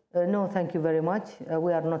people, no, thank you very much.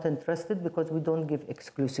 We are not interested because we don't give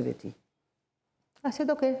exclusivity. I said,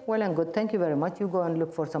 okay, well and good. Thank you very much. You go and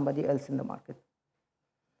look for somebody else in the market.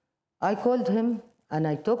 I called him and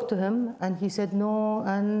I talked to him and he said no,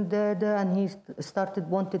 and he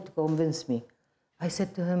wanted to convince me. I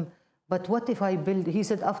said to him, but what if I build? He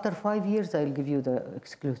said, after 5 years, I'll give you the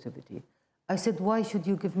exclusivity. I said, why should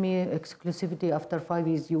you give me exclusivity after 5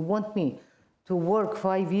 years? You want me to work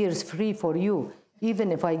 5 years free for you,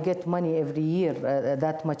 even if I get money every year,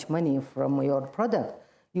 that much money from your product.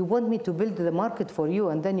 You want me to build the market for you,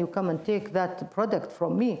 and then you come and take that product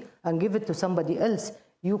from me and give it to somebody else.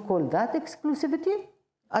 You call that exclusivity?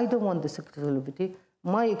 I don't want this exclusivity.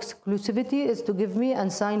 My exclusivity is to give me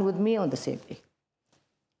and sign with me on the same day.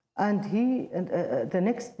 And the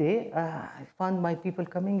next day, I found my people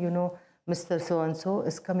coming, you know, Mr. So-and-so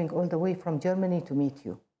is coming all the way from Germany to meet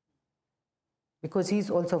you, because he's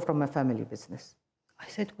also from a family business. I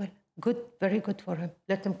said, well, good, very good for him.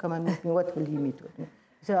 Let him come and meet me. What will he meet with me?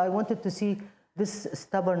 So I wanted to see this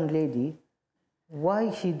stubborn lady,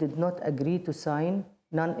 why she did not agree to sign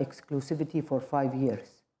non-exclusivity for 5 years.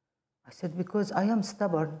 I said, because I am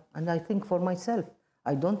stubborn and I think for myself.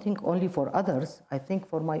 I don't think only for others. I think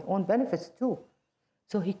for my own benefits too.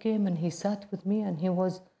 So he came and he sat with me and he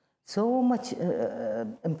was so much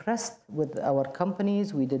impressed with our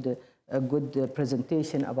companies. We did a good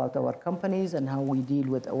presentation about our companies and how we deal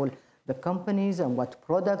with all the companies and what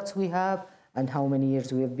products we have and how many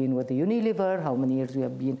years we have been with the Unilever, how many years we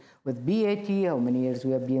have been with BAT, how many years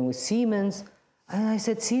we have been with Siemens. And I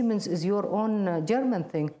said, Siemens is your own German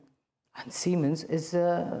thing. And Siemens is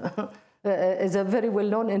is a very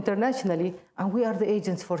well-known internationally, and we are the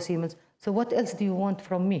agents for Siemens. So what else do you want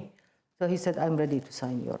from me? So he said, I'm ready to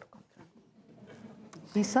sign your contract.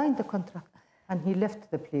 He signed the contract, and he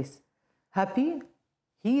left the place. Happy,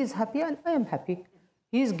 he is happy, and I am happy.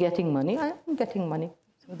 He is getting money, I am getting money.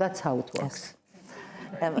 So that's how it works.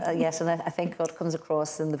 Yes, and I think what comes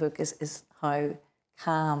across in the book is how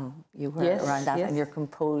calm you were around that, and your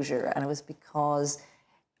composure. And it was because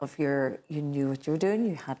of you knew what you were doing,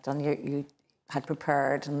 you had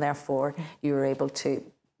prepared, and therefore you were able to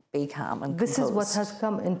be calm and composed. This is what has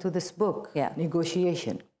come into this book,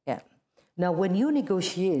 negotiation. Yeah. Now, when you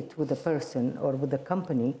negotiate with a person or with a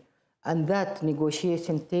company, and that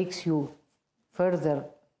negotiation takes you further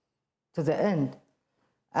to the end,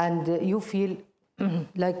 and you feel,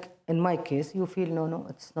 like in my case, you feel, no,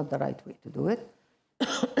 it's not the right way to do it.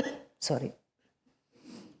 Sorry.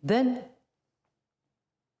 Then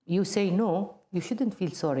you say no, you shouldn't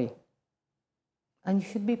feel sorry. And you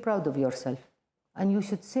should be proud of yourself. And you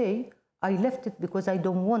should say, I left it because I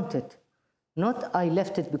don't want it. Not I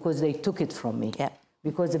left it because they took it from me. Yeah.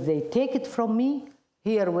 Because if they take it from me,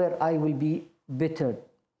 here where I will be bitter.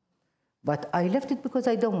 But I left it because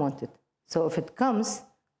I don't want it. So if it comes,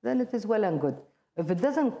 then it is well and good. If it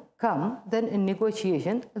doesn't come, then in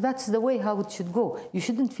negotiation, that's the way how it should go. You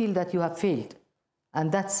shouldn't feel that you have failed.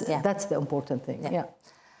 And that's the important thing. Yeah.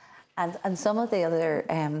 And some of the other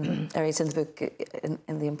areas in the book,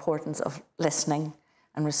 in the importance of listening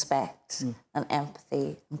and respect and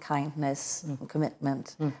empathy and kindness and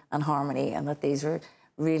commitment and harmony, and that these are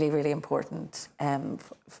really, really important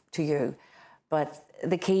to you. But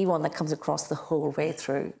the key one that comes across the whole way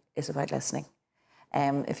through is about listening.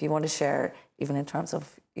 If you want to share, even in terms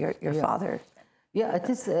of your father. Yeah, it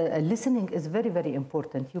is. Listening is very, very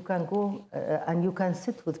important. You can go and you can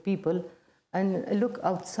sit with people and look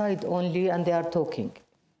outside only, and they are talking.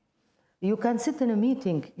 You can sit in a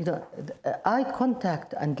meeting, eye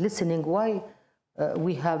contact and listening. Why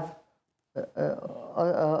we have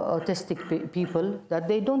autistic people that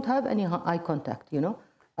they don't have any eye contact, and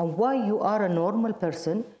why you are a normal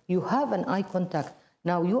person, you have an eye contact.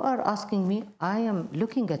 Now you are asking me, I am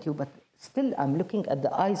looking at you, but still I'm looking at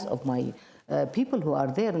the eyes of my people who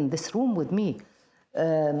are there in this room with me.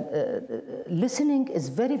 Listening is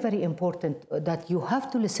very, very important, that you have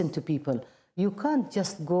to listen to people. You can't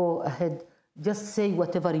just go ahead, just say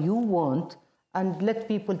whatever you want and let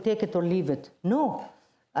people take it or leave it. No.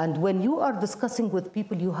 And when you are discussing with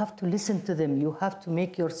people, you have to listen to them. You have to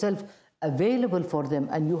make yourself available for them,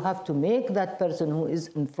 and you have to make that person who is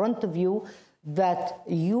in front of you that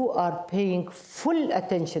you are paying full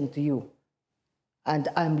attention to you, and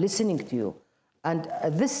I'm listening to you. And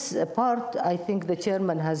this part, I think the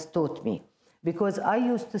chairman has taught me, because I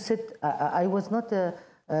used to sit, I was not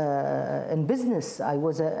in business, I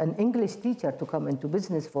was an English teacher to come into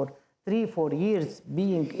business for 3-4 years,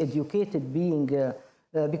 being educated,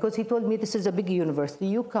 because he told me this is a big university,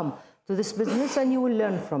 you come to this business and you will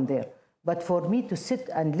learn from there. But for me to sit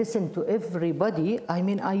and listen to everybody, I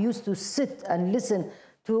mean, I used to sit and listen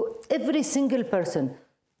to every single person,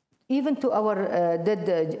 even to our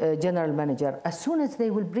dead general manager. As soon as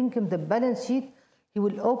they will bring him the balance sheet, he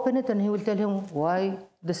will open it and he will tell him why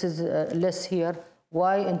this is less here,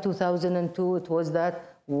 why in 2002 it was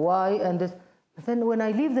that, why, and this. And then when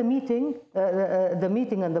I leave the meeting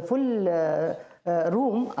and the full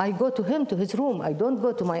room, I go to him, to his room. I don't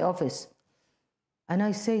go to my office. And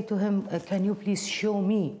I say to him, can you please show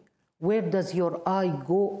me where does your eye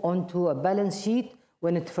go onto a balance sheet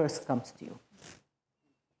when it first comes to you?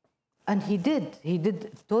 And he did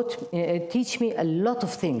teach me a lot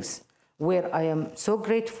of things where I am so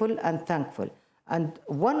grateful and thankful. And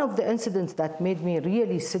one of the incidents that made me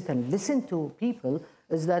really sit and listen to people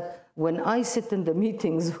is that when I sit in the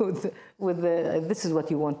meetings with this is what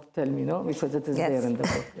you want to tell me, no? Because it is there in the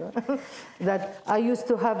book. That I used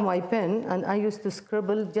to have my pen and I used to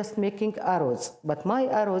scribble just making arrows. But my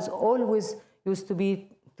arrows always used to be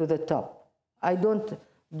to the top. I don't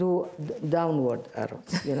do downward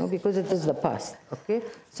arrows, because it is the past, okay?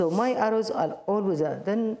 So my arrows are always,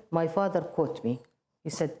 then my father caught me. He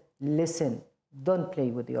said, listen, don't play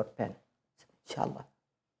with your pen, inshallah.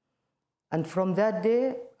 And from that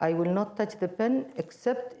day, I will not touch the pen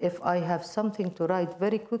except if I have something to write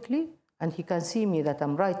very quickly, and he can see me that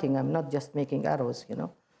I'm writing, I'm not just making arrows,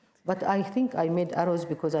 But I think I made arrows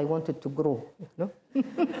because I wanted to grow,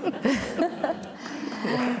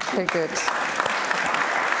 Very good.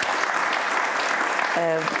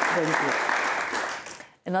 Thank you.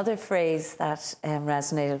 Another phrase that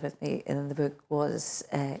resonated with me in the book was,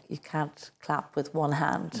 you can't clap with one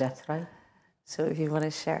hand. That's right. So if you want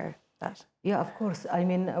to share. that? Yeah, of course. I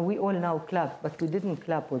mean, we all now clap, but we didn't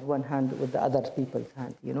clap with one hand, with the other people's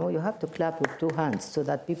hand. You know, you have to clap with two hands so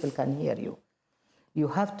that people can hear you. You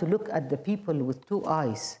have to look at the people with two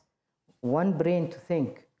eyes, one brain to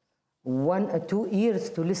think, two ears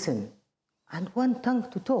to listen, and one tongue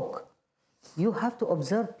to talk. You have to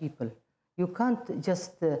observe people. You can't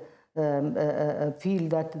just feel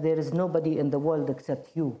that there is nobody in the world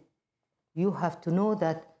except you. You have to know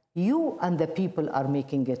that you and the people are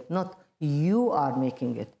making it, not you are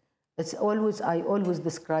making it. It's always, I always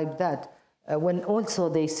describe that when also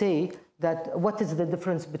they say that what is the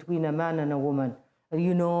difference between a man and a woman?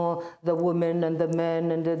 You know, the women and the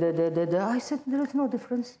men and I said, there is no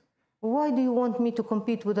difference. Why do you want me to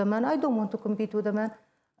compete with a man? I don't want to compete with a man.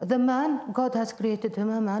 The man, God has created him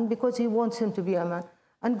a man because he wants him to be a man.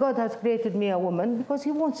 And God has created me a woman because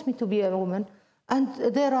he wants me to be a woman. And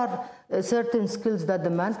there are certain skills that the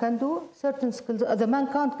man can do, certain skills. The man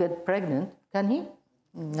can't get pregnant, can he?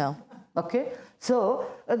 No. Okay. So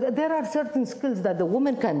there are certain skills that the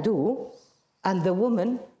woman can do, and the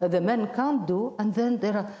men can't do. And then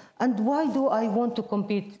there are. And why do I want to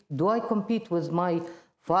compete? Do I compete with my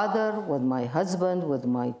father, with my husband, with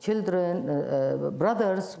my children,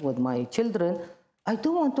 brothers, with my children? I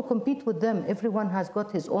don't want to compete with them. Everyone has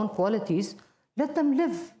got his own qualities. Let them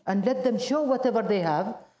live and let them show whatever they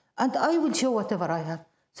have, and I will show whatever I have.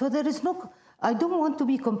 So there is no, I don't want to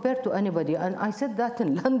be compared to anybody. And I said that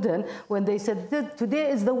in London when they said, today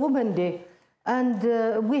is the Women's Day, and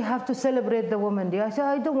we have to celebrate the Women's Day. I said,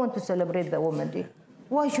 I don't want to celebrate the Women's Day.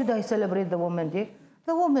 Why should I celebrate the Women's Day?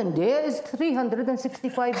 The Women's Day is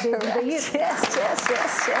 365 days Correct. in the year. Yes.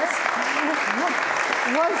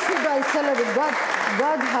 Why should I celebrate?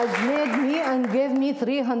 God has made me and gave me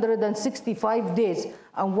 365 days.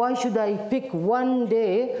 And why should I pick one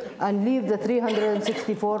day and leave the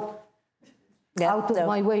 364 out of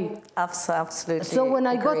my way? Absolutely. So when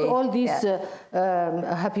I got all these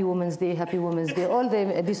Happy Women's Day, all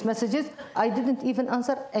these messages, I didn't even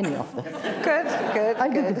answer any of them. Good. I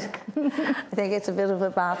didn't. I think it's a bit of a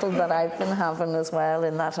battle that I've been having as well,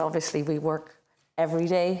 in that obviously we work every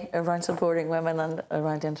day around supporting women and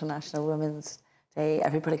around International Women's Day.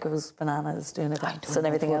 Everybody goes bananas doing events and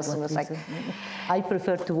everything else. And it's like, I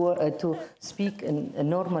prefer to speak in a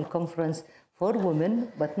normal conference for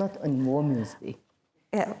women, but not on Women's Day.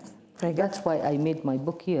 yeah, very good. That's why I made my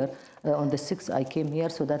book here. On the 6th, I came here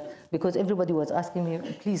so that, because everybody was asking me,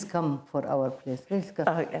 please come for our place, please come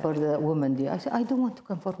for the Women's Day. I said, I don't want to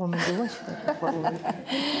come for Women's Day. Why should I come for Women's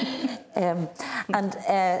Day? And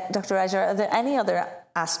Dr. Raja, are there any other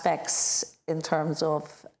aspects in terms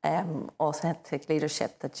of authentic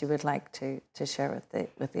leadership that you would like to share with the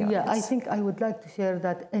audience? Yeah, I think I would like to share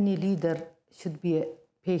that any leader should be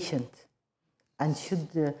patient and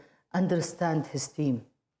should understand his team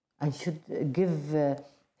and should give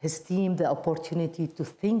his team the opportunity to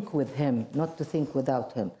think with him, not to think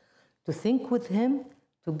without him. To think with him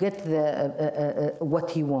to get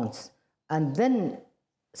what he wants. And then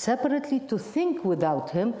separately to think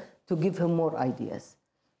without him to give him more ideas.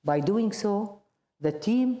 By doing so, the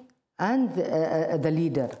team and the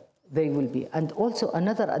leader, they will be. And also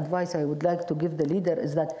another advice I would like to give the leader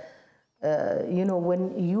is that, you know,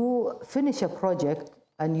 when you finish a project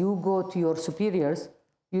and you go to your superiors,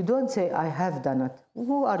 you don't say, I have done it.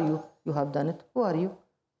 Who are you? You have done it. Who are you?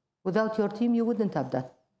 Without your team, you wouldn't have done.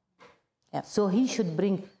 Yep. So he should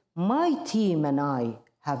bring, my team and I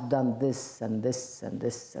have done this and this and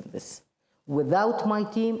this and this. Without my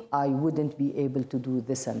team, I wouldn't be able to do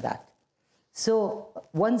this and that. So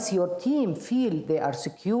once your team feel they are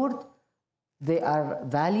secured, they are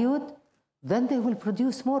valued, then they will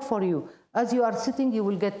produce more for you. As you are sitting, you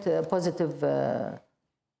will get a positive,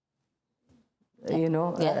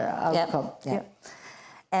 outcome. Yeah.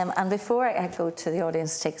 And before I go to the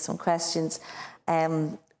audience to take some questions,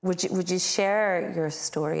 would you share your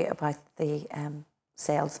story about the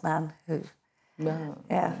salesman who? No.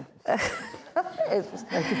 Yeah.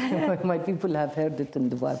 My people have heard it in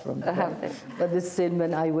Dubai from Dubai. But this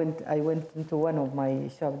salesman, I went into one of my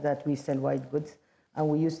shops that we sell white goods, and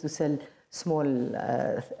we used to sell small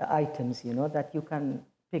items, you know, that you can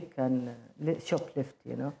pick and shoplift,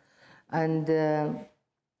 you know, and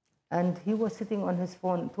he was sitting on his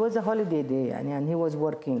phone. It was a holiday day, and he was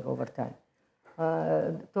working overtime,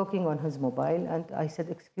 talking on his mobile. And I said,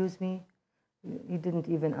 "Excuse me." He didn't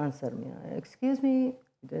even answer me. Excuse me,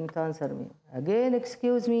 he didn't answer me. Again,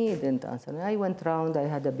 excuse me, he didn't answer me. I went round, I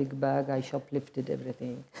had a big bag, I shoplifted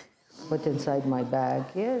everything, put inside my bag.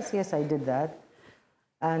 Yes, I did that.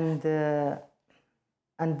 And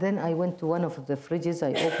then I went to one of the fridges,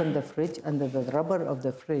 I opened the fridge, and the rubber of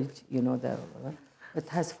the fridge, you know, It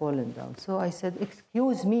has fallen down. So I said,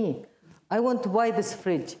 excuse me, I want to buy this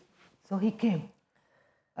fridge. So he came.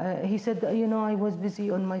 He said, you know, I was busy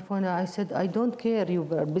on my phone. I said, I don't care, you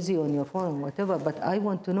were busy on your phone, whatever, but I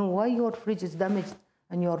want to know why your fridge is damaged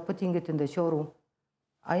and you are putting it in the showroom.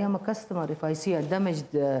 I am a customer. If I see a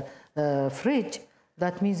damaged fridge,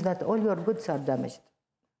 that means that all your goods are damaged.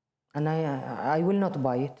 And I will not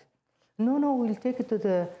buy it. No, we'll take it to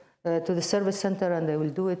the service center and they will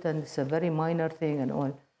do it, and it's a very minor thing and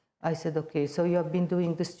all. I said, okay, so you have been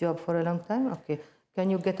doing this job for a long time? Okay, can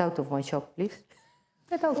you get out of my shop, please?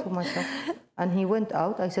 Get out of my shop. And he went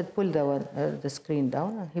out. I said, pull the screen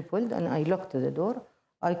down. And he pulled, and I locked the door.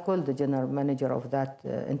 I called the general manager of that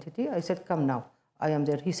entity. I said, come now. I am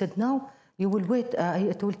there. He said, now you will wait.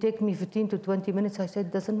 It will take me 15 to 20 minutes. I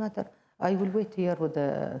said, doesn't matter. I will wait here with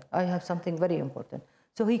I have something very important.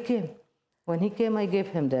 So he came. When he came, I gave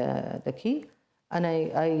him the key, and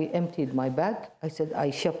I emptied my bag. I said,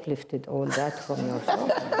 I shoplifted all that from your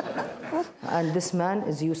shop. And this man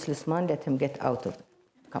is a useless man. Let him get out of it.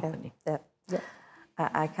 Company. Yeah.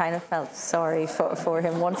 I kind of felt sorry for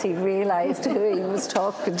him once he realised who he was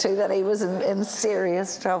talking to, that he was in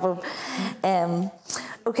serious trouble.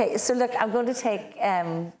 Okay, so look, I'm going to take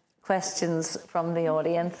questions from the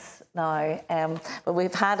audience now, but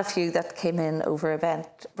we've had a few that came in over event,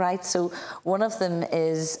 right? So one of them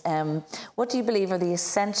is, what do you believe are the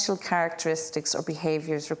essential characteristics or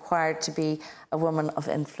behaviours required to be a woman of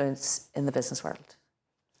influence in the business world?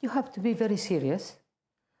 You have to be very serious.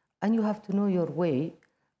 And you have to know your way,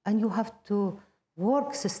 and you have to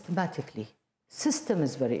work systematically. System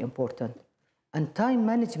is very important, and time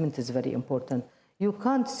management is very important. You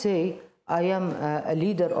can't say, I am a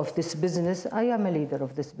leader of this business, I am a leader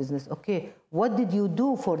of this business. Okay, what did you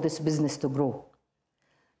do for this business to grow?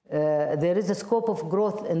 There is a scope of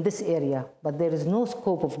growth in this area, but there is no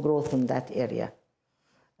scope of growth in that area.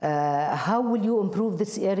 How will you improve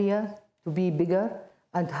this area to be bigger?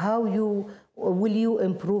 And how will you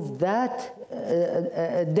improve that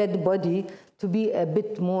dead body to be a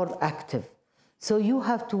bit more active? So you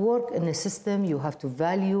have to work in a system, you have to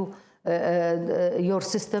value your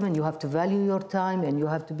system, and you have to value your time, and you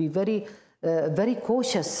have to be very, very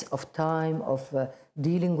cautious of time, of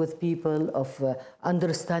dealing with people, of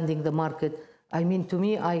understanding the market. I mean, to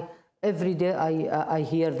me, every day I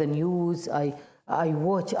hear the news, I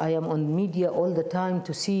watch, I am on media all the time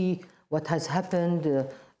to see what has happened.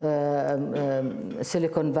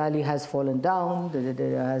 Silicon Valley has fallen down,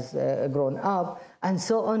 has grown up, and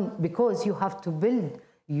so on, because you have to build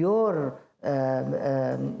your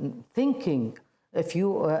thinking. If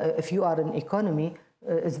you are an economy,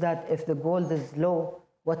 is that if the gold is low,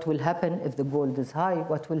 what will happen? If the gold is high,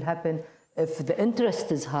 what will happen? If the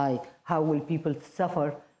interest is high, how will people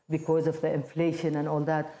suffer because of the inflation and all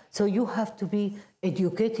that? So you have to be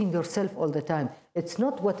educating yourself all the time. It's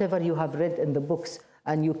not whatever you have read in the books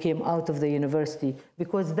and you came out of the university,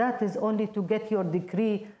 because that is only to get your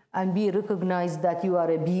degree and be recognized that you are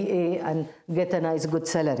a BA and get a nice good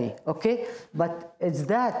salary, okay? But is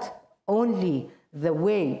that only the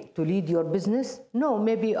way to lead your business? No,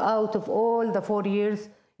 maybe out of all the 4 years,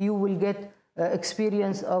 you will get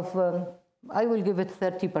experience of, I will give it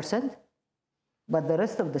 30%. But the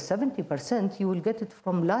rest of the 70%, you will get it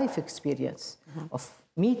from life experience of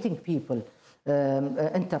meeting people,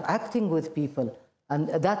 interacting with people. And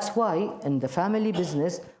that's why in the family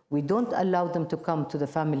business, we don't allow them to come to the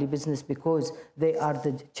family business because they are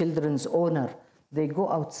the children's owner. They go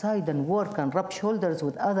outside and work and rub shoulders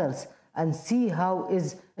with others and see how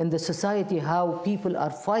is in the society, how people are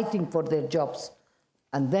fighting for their jobs,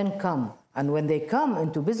 and then come. And when they come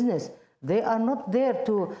into business, they are not there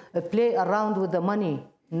to play around with the money.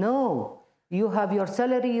 No, you have your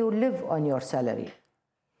salary, you live on your salary.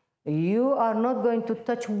 You are not going to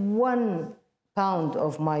touch 1 pound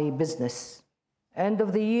of my business. End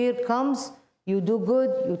of the year comes, you do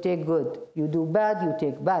good, you take good. You do bad, you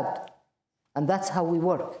take bad. And that's how we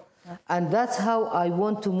work. And that's how I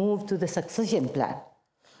want to move to the succession plan,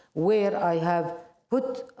 where I have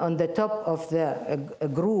put on the top of the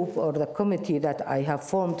group or the committee that I have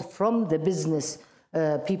formed from the business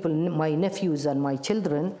people, my nephews and my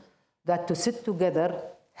children, that to sit together,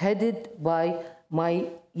 headed by my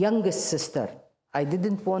youngest sister. I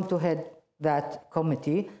didn't want to head that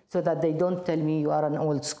committee so that they don't tell me you are an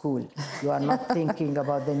old school. You are not thinking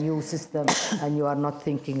about the new system and you are not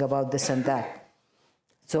thinking about this and that.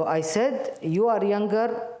 So I said, you are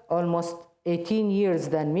younger, almost 18 years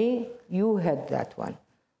than me, you had that one.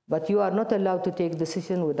 But you are not allowed to take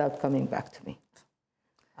decision without coming back to me.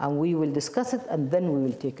 And we will discuss it, and then we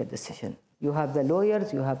will take a decision. You have the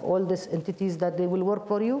lawyers, you have all these entities that they will work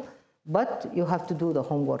for you, but you have to do the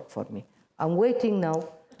homework for me. I'm waiting now.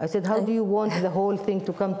 I said, how do you want the whole thing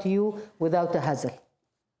to come to you without a hassle?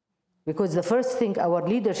 Because the first thing our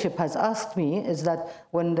leadership has asked me is that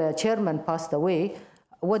when the chairman passed away,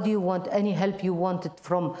 what do you want, any help you wanted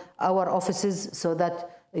from our offices so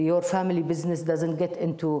that your family business doesn't get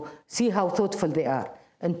into, see how thoughtful they are,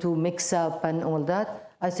 into mix up and all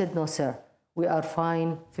that? I said, no, sir, we are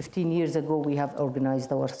fine. 15 years ago, we have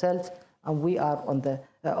organized ourselves and we are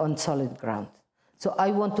on solid ground. So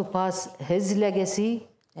I want to pass his legacy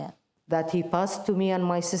that he passed to me and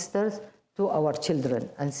my sisters to our children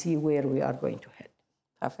and see where we are going to head.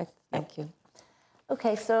 Perfect, thank you.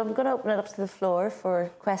 Okay, so I'm going to open it up to the floor for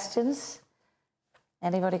questions.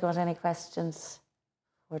 Anybody got any questions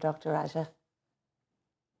for Dr. Raja?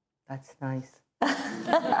 That's nice.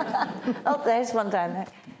 Oh, there's one down there.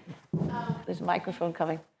 There's a microphone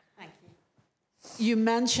coming. Thank you. You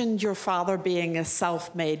mentioned your father being a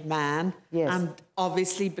self-made man. Yes. And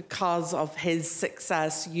obviously because of his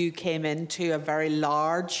success, you came into a very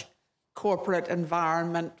large corporate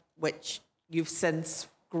environment, which you've since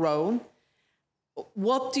grown.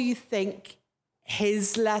 What do you think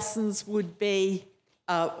his lessons would be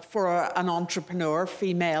for an entrepreneur,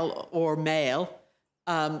 female or male,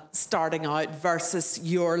 starting out versus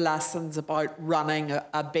your lessons about running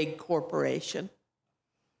a big corporation?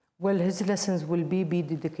 Well, his lessons will be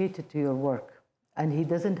dedicated to your work. And he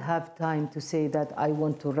doesn't have time to say that I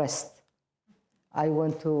want to rest. I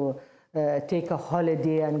want to take a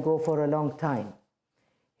holiday and go for a long time.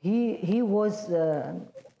 He was a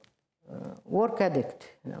work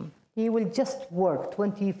addict. You know? He will just work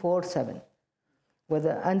 24/7.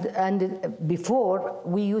 And before,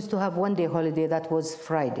 we used to have one day holiday, that was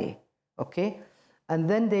Friday, okay? And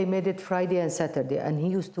then they made it Friday and Saturday, and he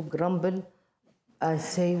used to grumble and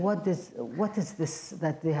say, what is this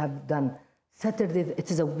that they have done? Saturday,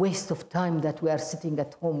 it is a waste of time that we are sitting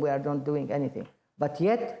at home, we are not doing anything. But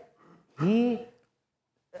yet, he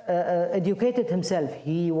educated himself.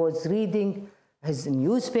 He was reading his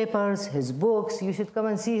newspapers, his books. You should come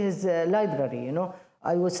and see his library, you know.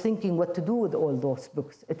 I was thinking what to do with all those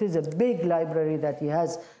books. It is a big library that he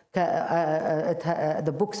has.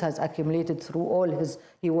 The books has accumulated through all his,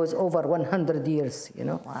 he was over 100 years, you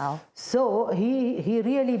know. Wow. So he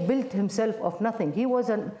really built himself of nothing. He was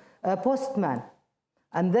a postman.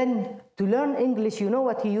 And then to learn English, you know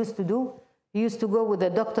what he used to do? He used to go with a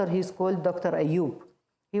doctor, he's called Dr. Ayub.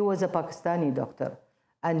 He was a Pakistani doctor.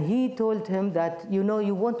 And he told him that, you know,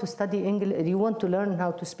 you want to study English, you want to learn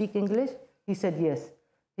how to speak English? He said, yes.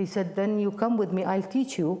 He said, then you come with me, I'll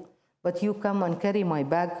teach you, but you come and carry my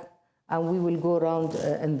bag, and we will go around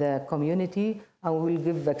in the community, and we will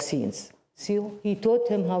give vaccines. See, he taught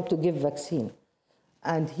him how to give vaccine.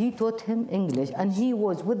 And he taught him English. And he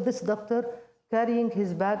was with this doctor carrying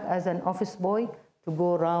his bag as an office boy to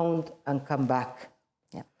go around and come back.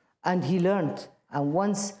 Yeah. And he learned. And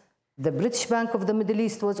once the British Bank of the Middle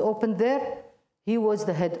East was opened there, he was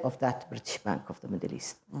the head of that British Bank of the Middle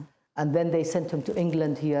East. Mm. And then they sent him to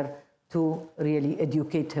England here to really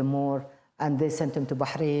educate him more. And they sent him to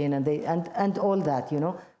Bahrain and all that, you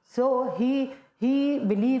know. So he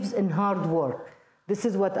believes in hard work. This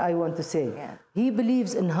is what I want to say. Yeah. He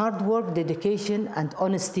believes in hard work, dedication, and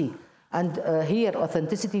honesty. And here,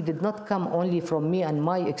 authenticity did not come only from me and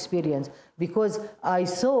my experience, because I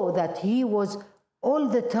saw that he was all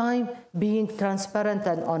the time being transparent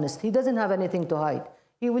and honest. He doesn't have anything to hide.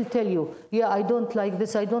 He will tell you, yeah, I don't like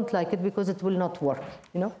this, I don't like it because it will not work.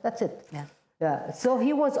 You know, that's it. Yeah. Yeah. So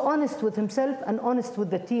he was honest with himself and honest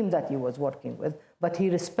with the team that he was working with, but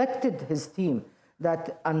he respected his team.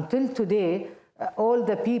 That until today, all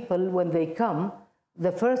the people, when they come,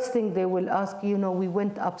 the first thing they will ask, you know, we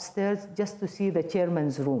went upstairs just to see the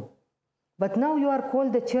chairman's room. But now you are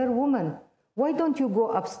called the chairwoman. Why don't you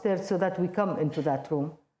go upstairs so that we come into that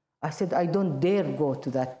room? I said, I don't dare go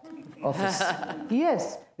to that office.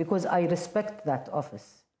 Yes, because I respect that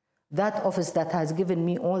office. That office that has given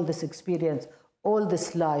me all this experience, all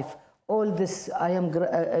this life, all this, I am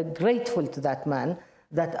grateful to that man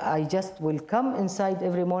that I just will come inside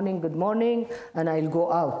every morning, good morning, and I'll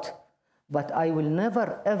go out. But I will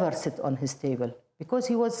never, ever sit on his table because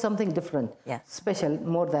he was something different, special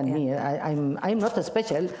more than me. I'm not a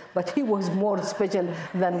special, but he was more special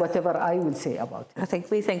than whatever I will say about him.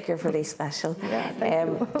 We think you're pretty special.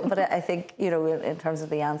 But I think, you know, in terms of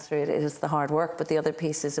the answer, it is the hard work, but the other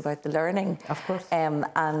piece is about the learning. Of course. And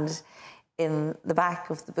in the back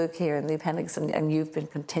of the book here, in the appendix, and you've been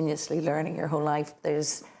continuously learning your whole life,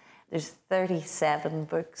 there's 37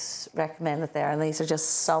 books recommended there, and these are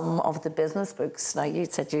just some of the business books. Now, you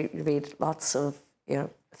said you read lots of, you know,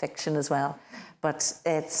 fiction as well. But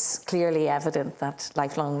it's clearly evident that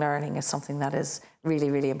lifelong learning is something that is really,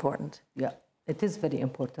 really important. Yeah, it is very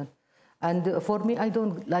important. And for me, I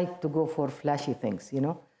don't like to go for flashy things, you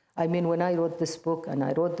know. I mean, when I wrote this book, and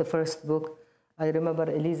I wrote the first book, I remember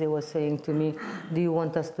Easa was saying to me, do you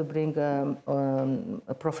want us to bring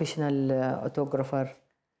a professional photographer,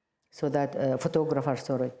 so that, photographer,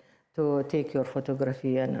 sorry, to take your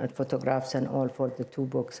photography and photographs and all for the 2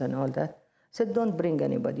 books and all that? I said, don't bring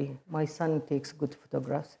anybody. My son takes good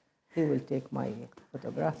photographs. He will take my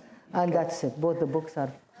photograph. And that's it. Both the books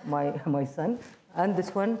are my son. And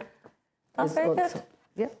this one is very also. Good.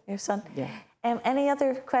 Yeah. Your son. Yeah. Any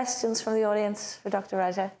other questions from the audience for Dr.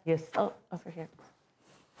 Raja? Yes. Oh, over here.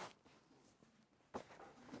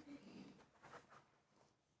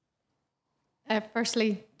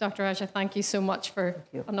 Firstly, Dr. Raja, thank you so much for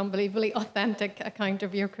an unbelievably authentic account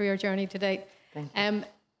of your career journey to date. Thank you.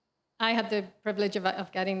 I had the privilege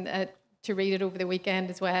of getting to read it over the weekend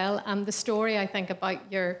as well. And the story, I think,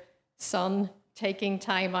 about your son taking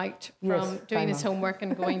time out from doing his homework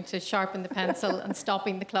and going to sharpen the pencil and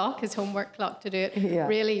stopping the clock, his homework clock, to do it,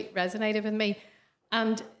 really resonated with me.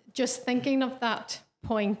 And just thinking of that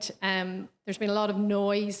point, there's been a lot of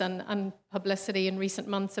noise and publicity in recent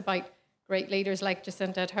months about great leaders like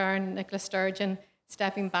Jacinta Ardern and Nicola Sturgeon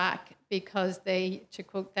stepping back because they, to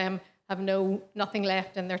quote them, have nothing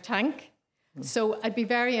left in their tank. So I'd be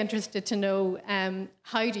very interested to know,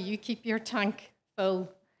 how do you keep your tank full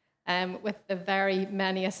with the very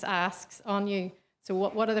many asks on you? So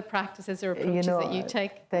what are the practices or approaches that you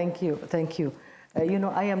take? Thank you. You know,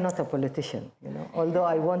 I am not a politician, you know, although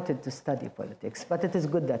I wanted to study politics, but it is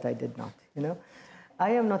good that I did not, you know.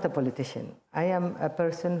 I am not a politician. I am a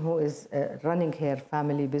person who is running her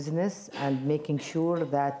family business and making sure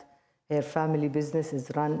that her family business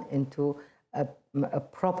is run into a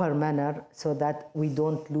proper manner so that we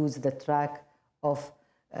don't lose the track of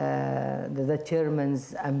the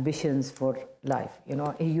chairman's ambitions for life. You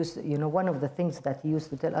know, he used to, you know, one of the things that he used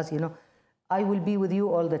to tell us, you know, I will be with you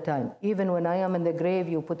all the time. Even when I am in the grave,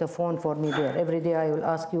 you put a phone for me there. Every day I will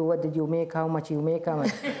ask you, what did you make, how much you make, how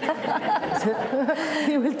much.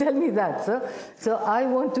 He will tell me that. So I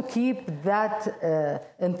want to keep that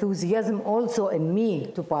enthusiasm also in me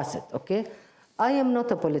to pass it, okay? I am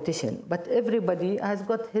not a politician, but everybody has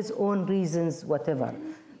got his own reasons, whatever.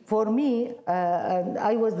 For me, and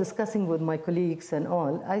I was discussing with my colleagues and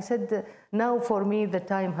all, I said, now for me the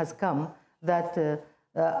time has come that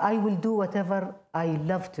I will do whatever I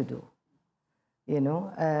love to do. You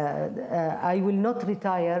know, I will not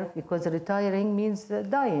retire because retiring means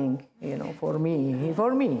dying, you know, for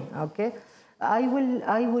me, okay? I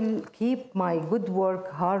will keep my good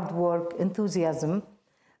work, hard work, enthusiasm,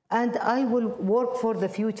 and I will work for the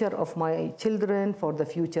future of my children, for the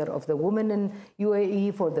future of the women in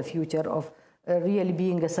UAE, for the future of really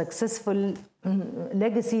being a successful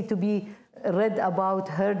legacy to be read about,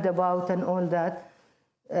 heard about, and all that.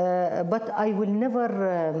 But I will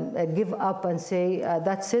never give up and say,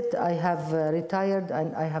 that's it, I have retired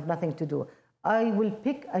and I have nothing to do. I will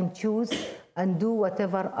pick and choose and do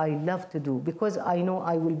whatever I love to do because I know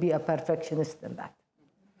I will be a perfectionist in that.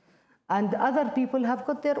 And other people have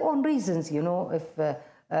got their own reasons, you know, if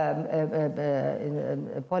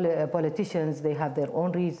politicians, they have their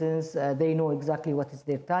own reasons, they know exactly what is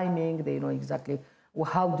their timing, they know exactly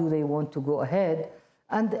how do they want to go ahead.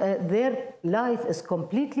 And their life is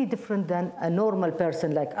completely different than a normal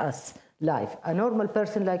person like us life. A normal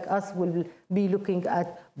person like us will be looking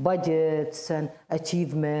at budgets and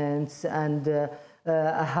achievements and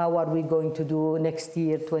how are we going to do next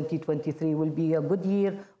year, 2023 will be a good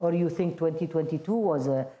year, or you think 2022 was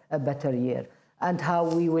a better year, and how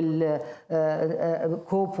we will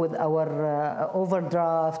cope with our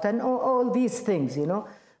overdraft and all these things, you know.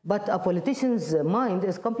 But a politician's mind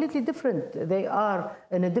is completely different. They are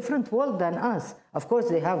in a different world than us. Of course,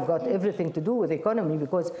 they have got everything to do with economy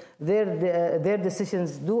because their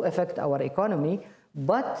decisions do affect our economy,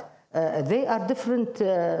 but they are different,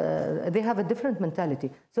 they have a different mentality.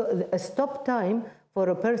 So a stop time for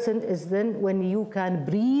a person is then when you can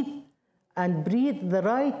breathe and breathe the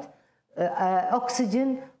right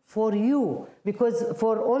oxygen for you. Because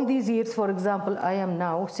for all these years, for example, I am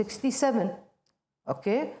now 67.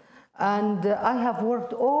 Okay, and I have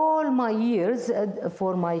worked all my years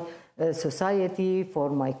for my society,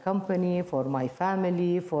 for my company, for my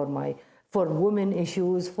family, for women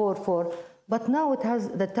issues, but now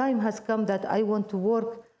the time has come that I want to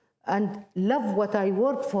work and love what I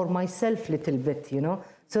work for myself a little bit, you know,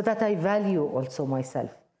 so that I value also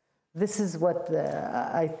myself. This is what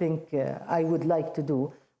I think I would like to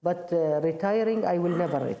do. But retiring, I will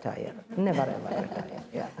never retire. Never ever retire.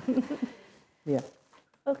 Yeah. Yeah.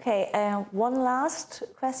 Okay, one last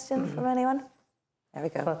question from anyone? There we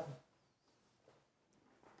go.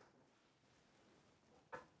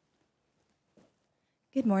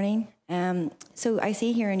 Good morning. So I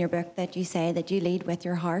see here in your book that you say that you lead with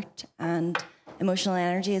your heart and emotional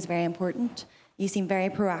energy is very important. You seem very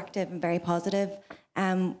proactive and very positive.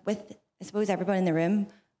 I suppose everyone in the room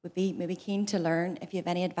would be maybe keen to learn if you have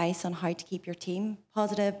any advice on how to keep your team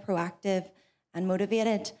positive, proactive and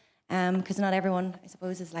motivated. Because not everyone, I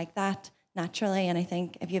suppose, is like that naturally. And I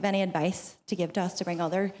think if you have any advice to give to us to bring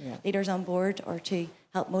other leaders on board or to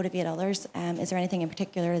help motivate others, is there anything in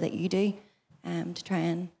particular that you do to try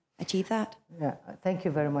and achieve that? Yeah, thank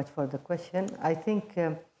you very much for the question. I think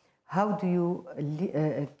how do you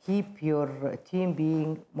keep your team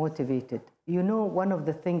being motivated? You know, one of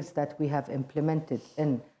the things that we have implemented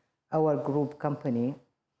in our group company,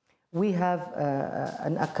 we have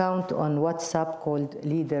an account on WhatsApp called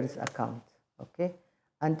Leaders Account, okay?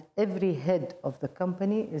 And every head of the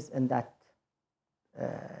company is in that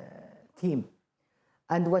team.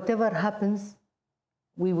 And whatever happens,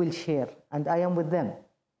 we will share, and I am with them.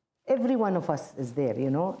 Every one of us is there, you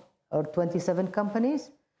know, our 27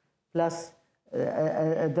 companies, plus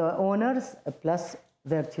the owners, plus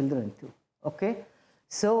their children too, okay?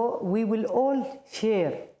 So we will all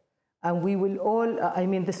share, and we will all, I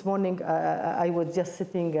mean, this morning I was just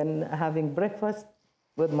sitting and having breakfast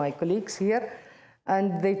with my colleagues here,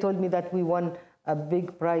 and they told me that we won a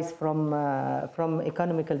big prize from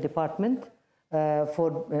economical department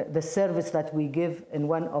for the service that we give in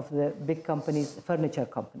one of the big companies, furniture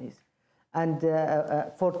companies. And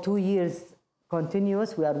for 2 years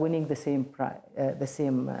continuous, we are winning the same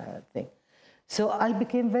thing. So I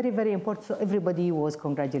became very, very important. So everybody was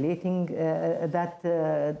congratulating that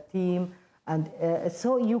team. And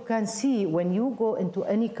so you can see when you go into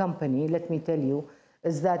any company, let me tell you,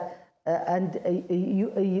 is that,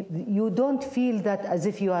 you don't feel that as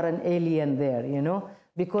if you are an alien there, you know?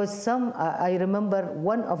 Because I remember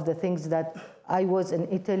one of the things that I was in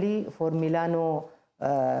Italy for Milano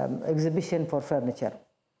exhibition for furniture.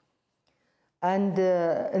 And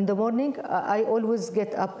in the morning, I always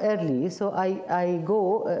get up early. So I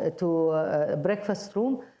go to a breakfast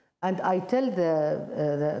room and I tell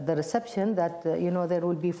the reception that, you know, there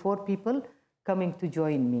will be 4 people coming to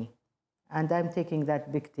join me. And I'm taking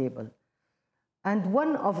that big table. And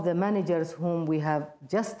one of the managers whom we have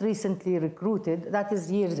just recently recruited, that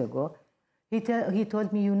is years ago, he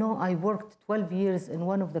told me, you know, I worked 12 years in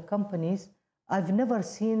one of the companies. I've never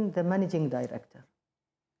seen the managing director.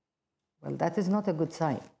 Well, that is not a good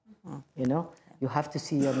sign. You know, you have to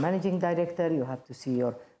see your managing director, you have to see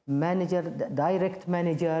your manager, direct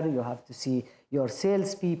manager, you have to see your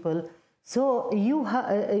salespeople. So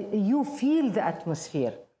you feel the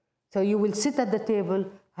atmosphere. So you will sit at the table,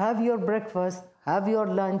 have your breakfast, have your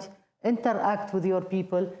lunch, interact with your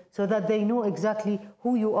people so that they know exactly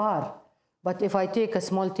who you are. But if I take a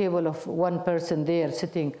small table of one person there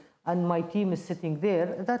sitting and my team is sitting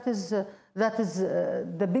there, that is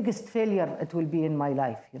the biggest failure it will be in my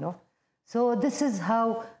life, you know. So this is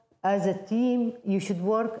how, as a team, you should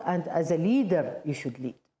work, and as a leader, you should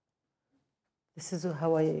lead. This is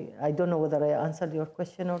how I don't know whether I answered your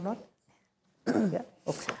question or not. Yeah.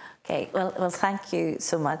 Okay. Okay, well, thank you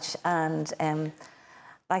so much. And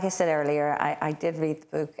like I said earlier, I did read the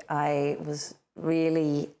book. I was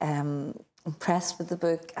really impressed with the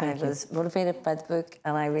book. I was motivated by the book,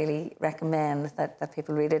 and I really recommend that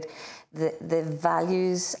people read it. The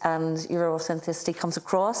values and your authenticity comes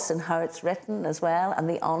across in how it's written as well, and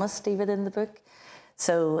the honesty within the book.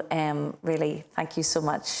 So really, thank you so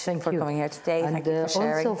much for coming here today. And thank you for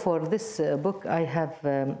sharing. Also for this book, I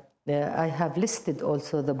have listed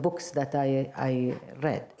also the books that I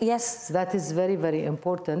read. Yes. That is very, very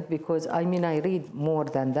important because, I mean, I read more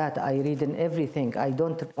than that. I read in everything. I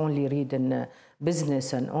don't only read in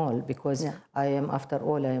business and all because I am, after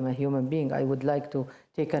all, I am a human being. I would like to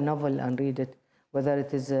take a novel and read it, whether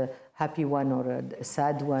it is a happy one or a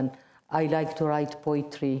sad one. I like to write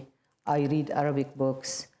poetry. I read Arabic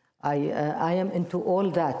books. I am into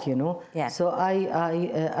all that, you know. Yeah. So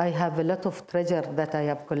I have a lot of treasure that I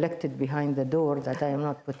have collected behind the door that I am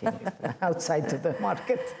not putting outside to the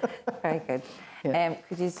market. Very good. Yeah.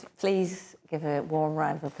 Could you please give a warm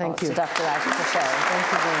round of applause to Dr. Raja for sharing?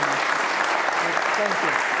 Thank you very much. Thank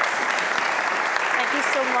you. Thank you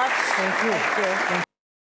so much. Thank you. Thank you.